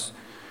hearts.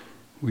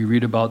 We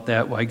read about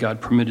that, why God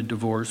permitted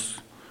divorce.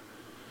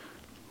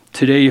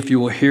 Today, if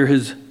you will hear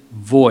his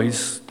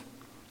voice,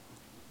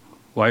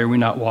 why are we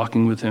not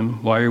walking with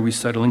him? Why are we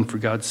settling for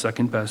God's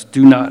second best?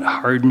 Do not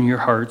harden your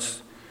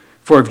hearts.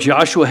 For if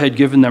Joshua had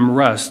given them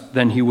rest,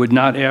 then he would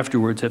not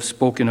afterwards have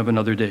spoken of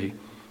another day.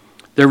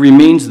 There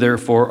remains,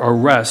 therefore, a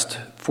rest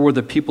for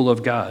the people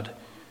of God.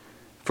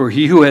 For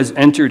he who has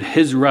entered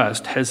his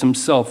rest has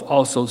himself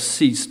also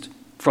ceased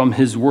from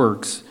his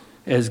works,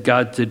 as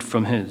God did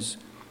from his.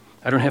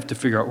 I don't have to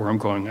figure out where I'm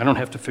going. I don't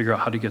have to figure out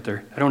how to get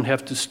there. I don't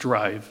have to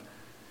strive.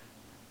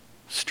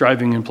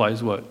 Striving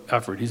implies what?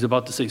 Effort. He's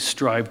about to say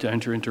strive to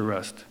enter into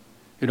rest.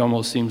 It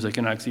almost seems like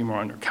an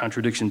oxymoron or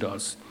contradiction to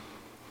us.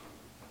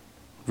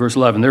 Verse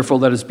 11, therefore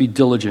let us be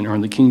diligent, or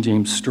in the King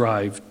James,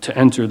 strive to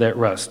enter that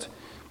rest.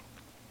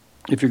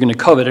 If you're going to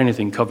covet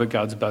anything, covet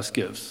God's best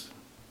gifts.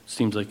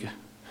 Seems like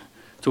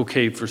it's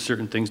okay for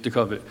certain things to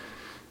covet.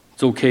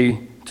 It's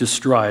okay to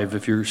strive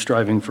if you're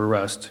striving for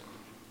rest.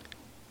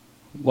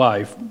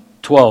 Why?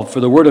 12, for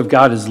the word of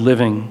God is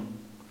living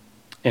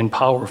and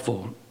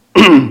powerful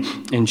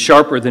and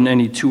sharper than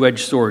any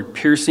two-edged sword,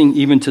 piercing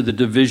even to the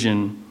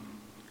division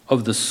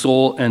of the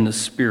soul and the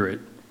spirit,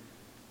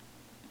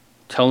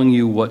 telling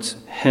you what's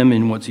him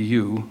and what's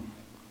you,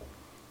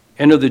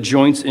 and of the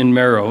joints and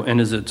marrow, and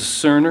is a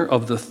discerner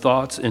of the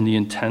thoughts and the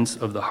intents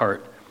of the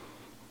heart.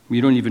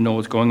 You don't even know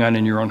what's going on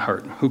in your own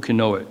heart. Who can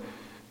know it?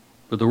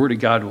 But the word of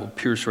God will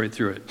pierce right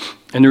through it.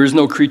 And there is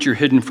no creature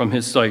hidden from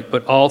his sight,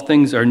 but all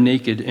things are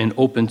naked and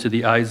open to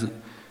the eyes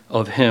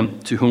of him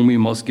to whom we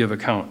must give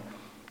account.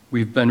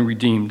 We've been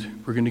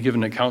redeemed. We're going to give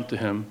an account to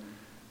him.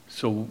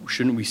 So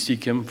shouldn't we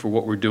seek him for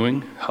what we're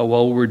doing, how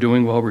well we're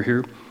doing while we're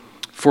here?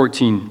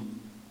 14,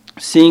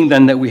 seeing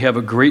then that we have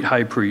a great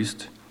high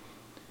priest,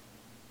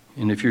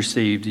 and if you're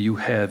saved, you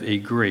have a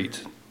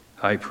great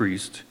high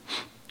priest,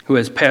 who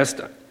has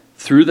passed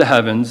through the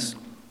heavens,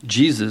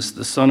 Jesus,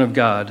 the Son of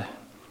God.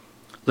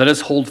 Let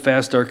us hold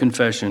fast our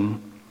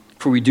confession,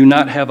 for we do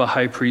not have a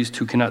high priest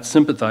who cannot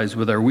sympathize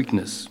with our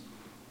weakness.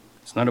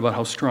 It's not about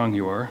how strong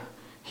you are.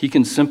 He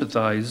can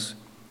sympathize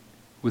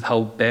with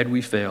how bad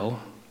we fail,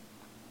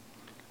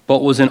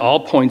 but was in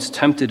all points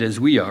tempted as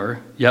we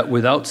are, yet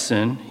without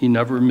sin. He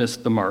never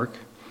missed the mark.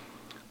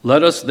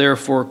 Let us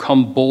therefore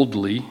come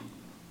boldly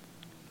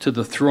to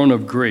the throne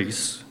of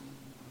grace,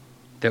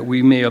 that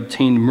we may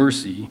obtain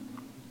mercy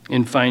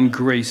and find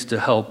grace to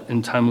help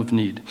in time of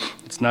need.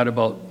 It's not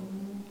about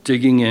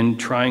digging in,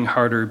 trying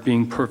harder,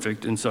 being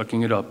perfect, and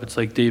sucking it up. It's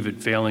like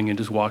David failing and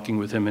just walking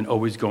with him and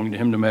always going to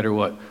him no matter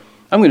what.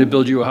 I'm going to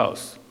build you a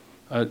house.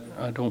 I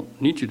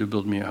don't need you to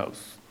build me a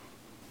house.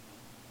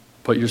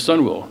 But your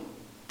son will.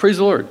 Praise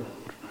the Lord.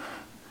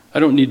 I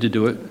don't need to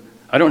do it.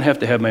 I don't have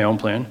to have my own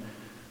plan.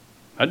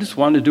 I just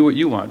want to do what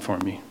you want for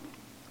me.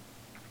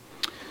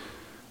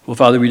 Well,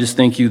 Father, we just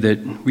thank you that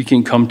we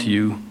can come to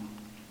you.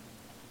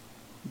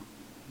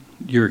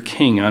 You're a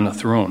king on a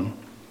throne.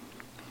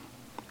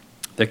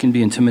 That can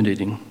be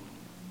intimidating.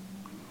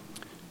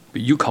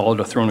 But you call it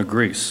a throne of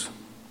grace.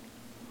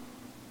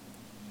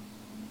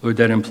 Lord,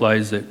 that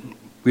implies that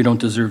we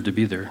don't deserve to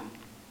be there.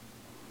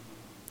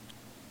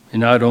 And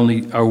not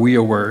only are we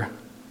aware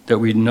that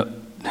we're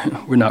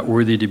not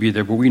worthy to be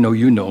there, but we know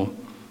you know.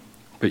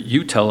 But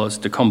you tell us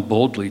to come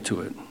boldly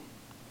to it.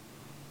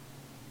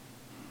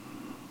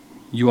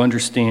 You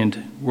understand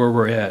where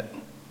we're at.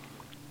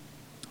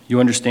 You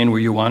understand where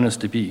you want us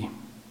to be.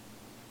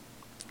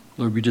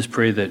 Lord, we just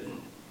pray that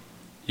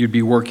you'd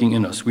be working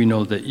in us. We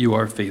know that you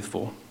are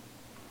faithful.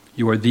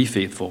 You are the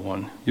faithful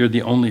one. You're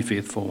the only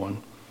faithful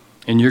one.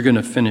 And you're going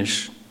to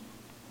finish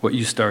what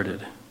you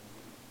started.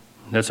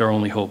 That's our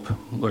only hope.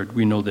 Lord,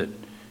 we know that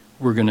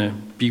we're going to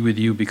be with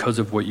you because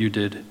of what you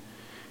did.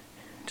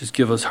 Just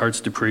give us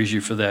hearts to praise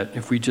you for that.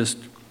 If we just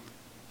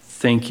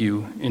thank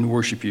you and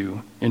worship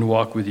you and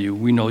walk with you,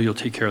 we know you'll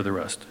take care of the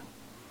rest.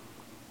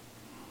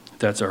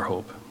 That's our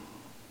hope.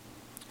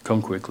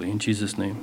 Come quickly. In Jesus' name.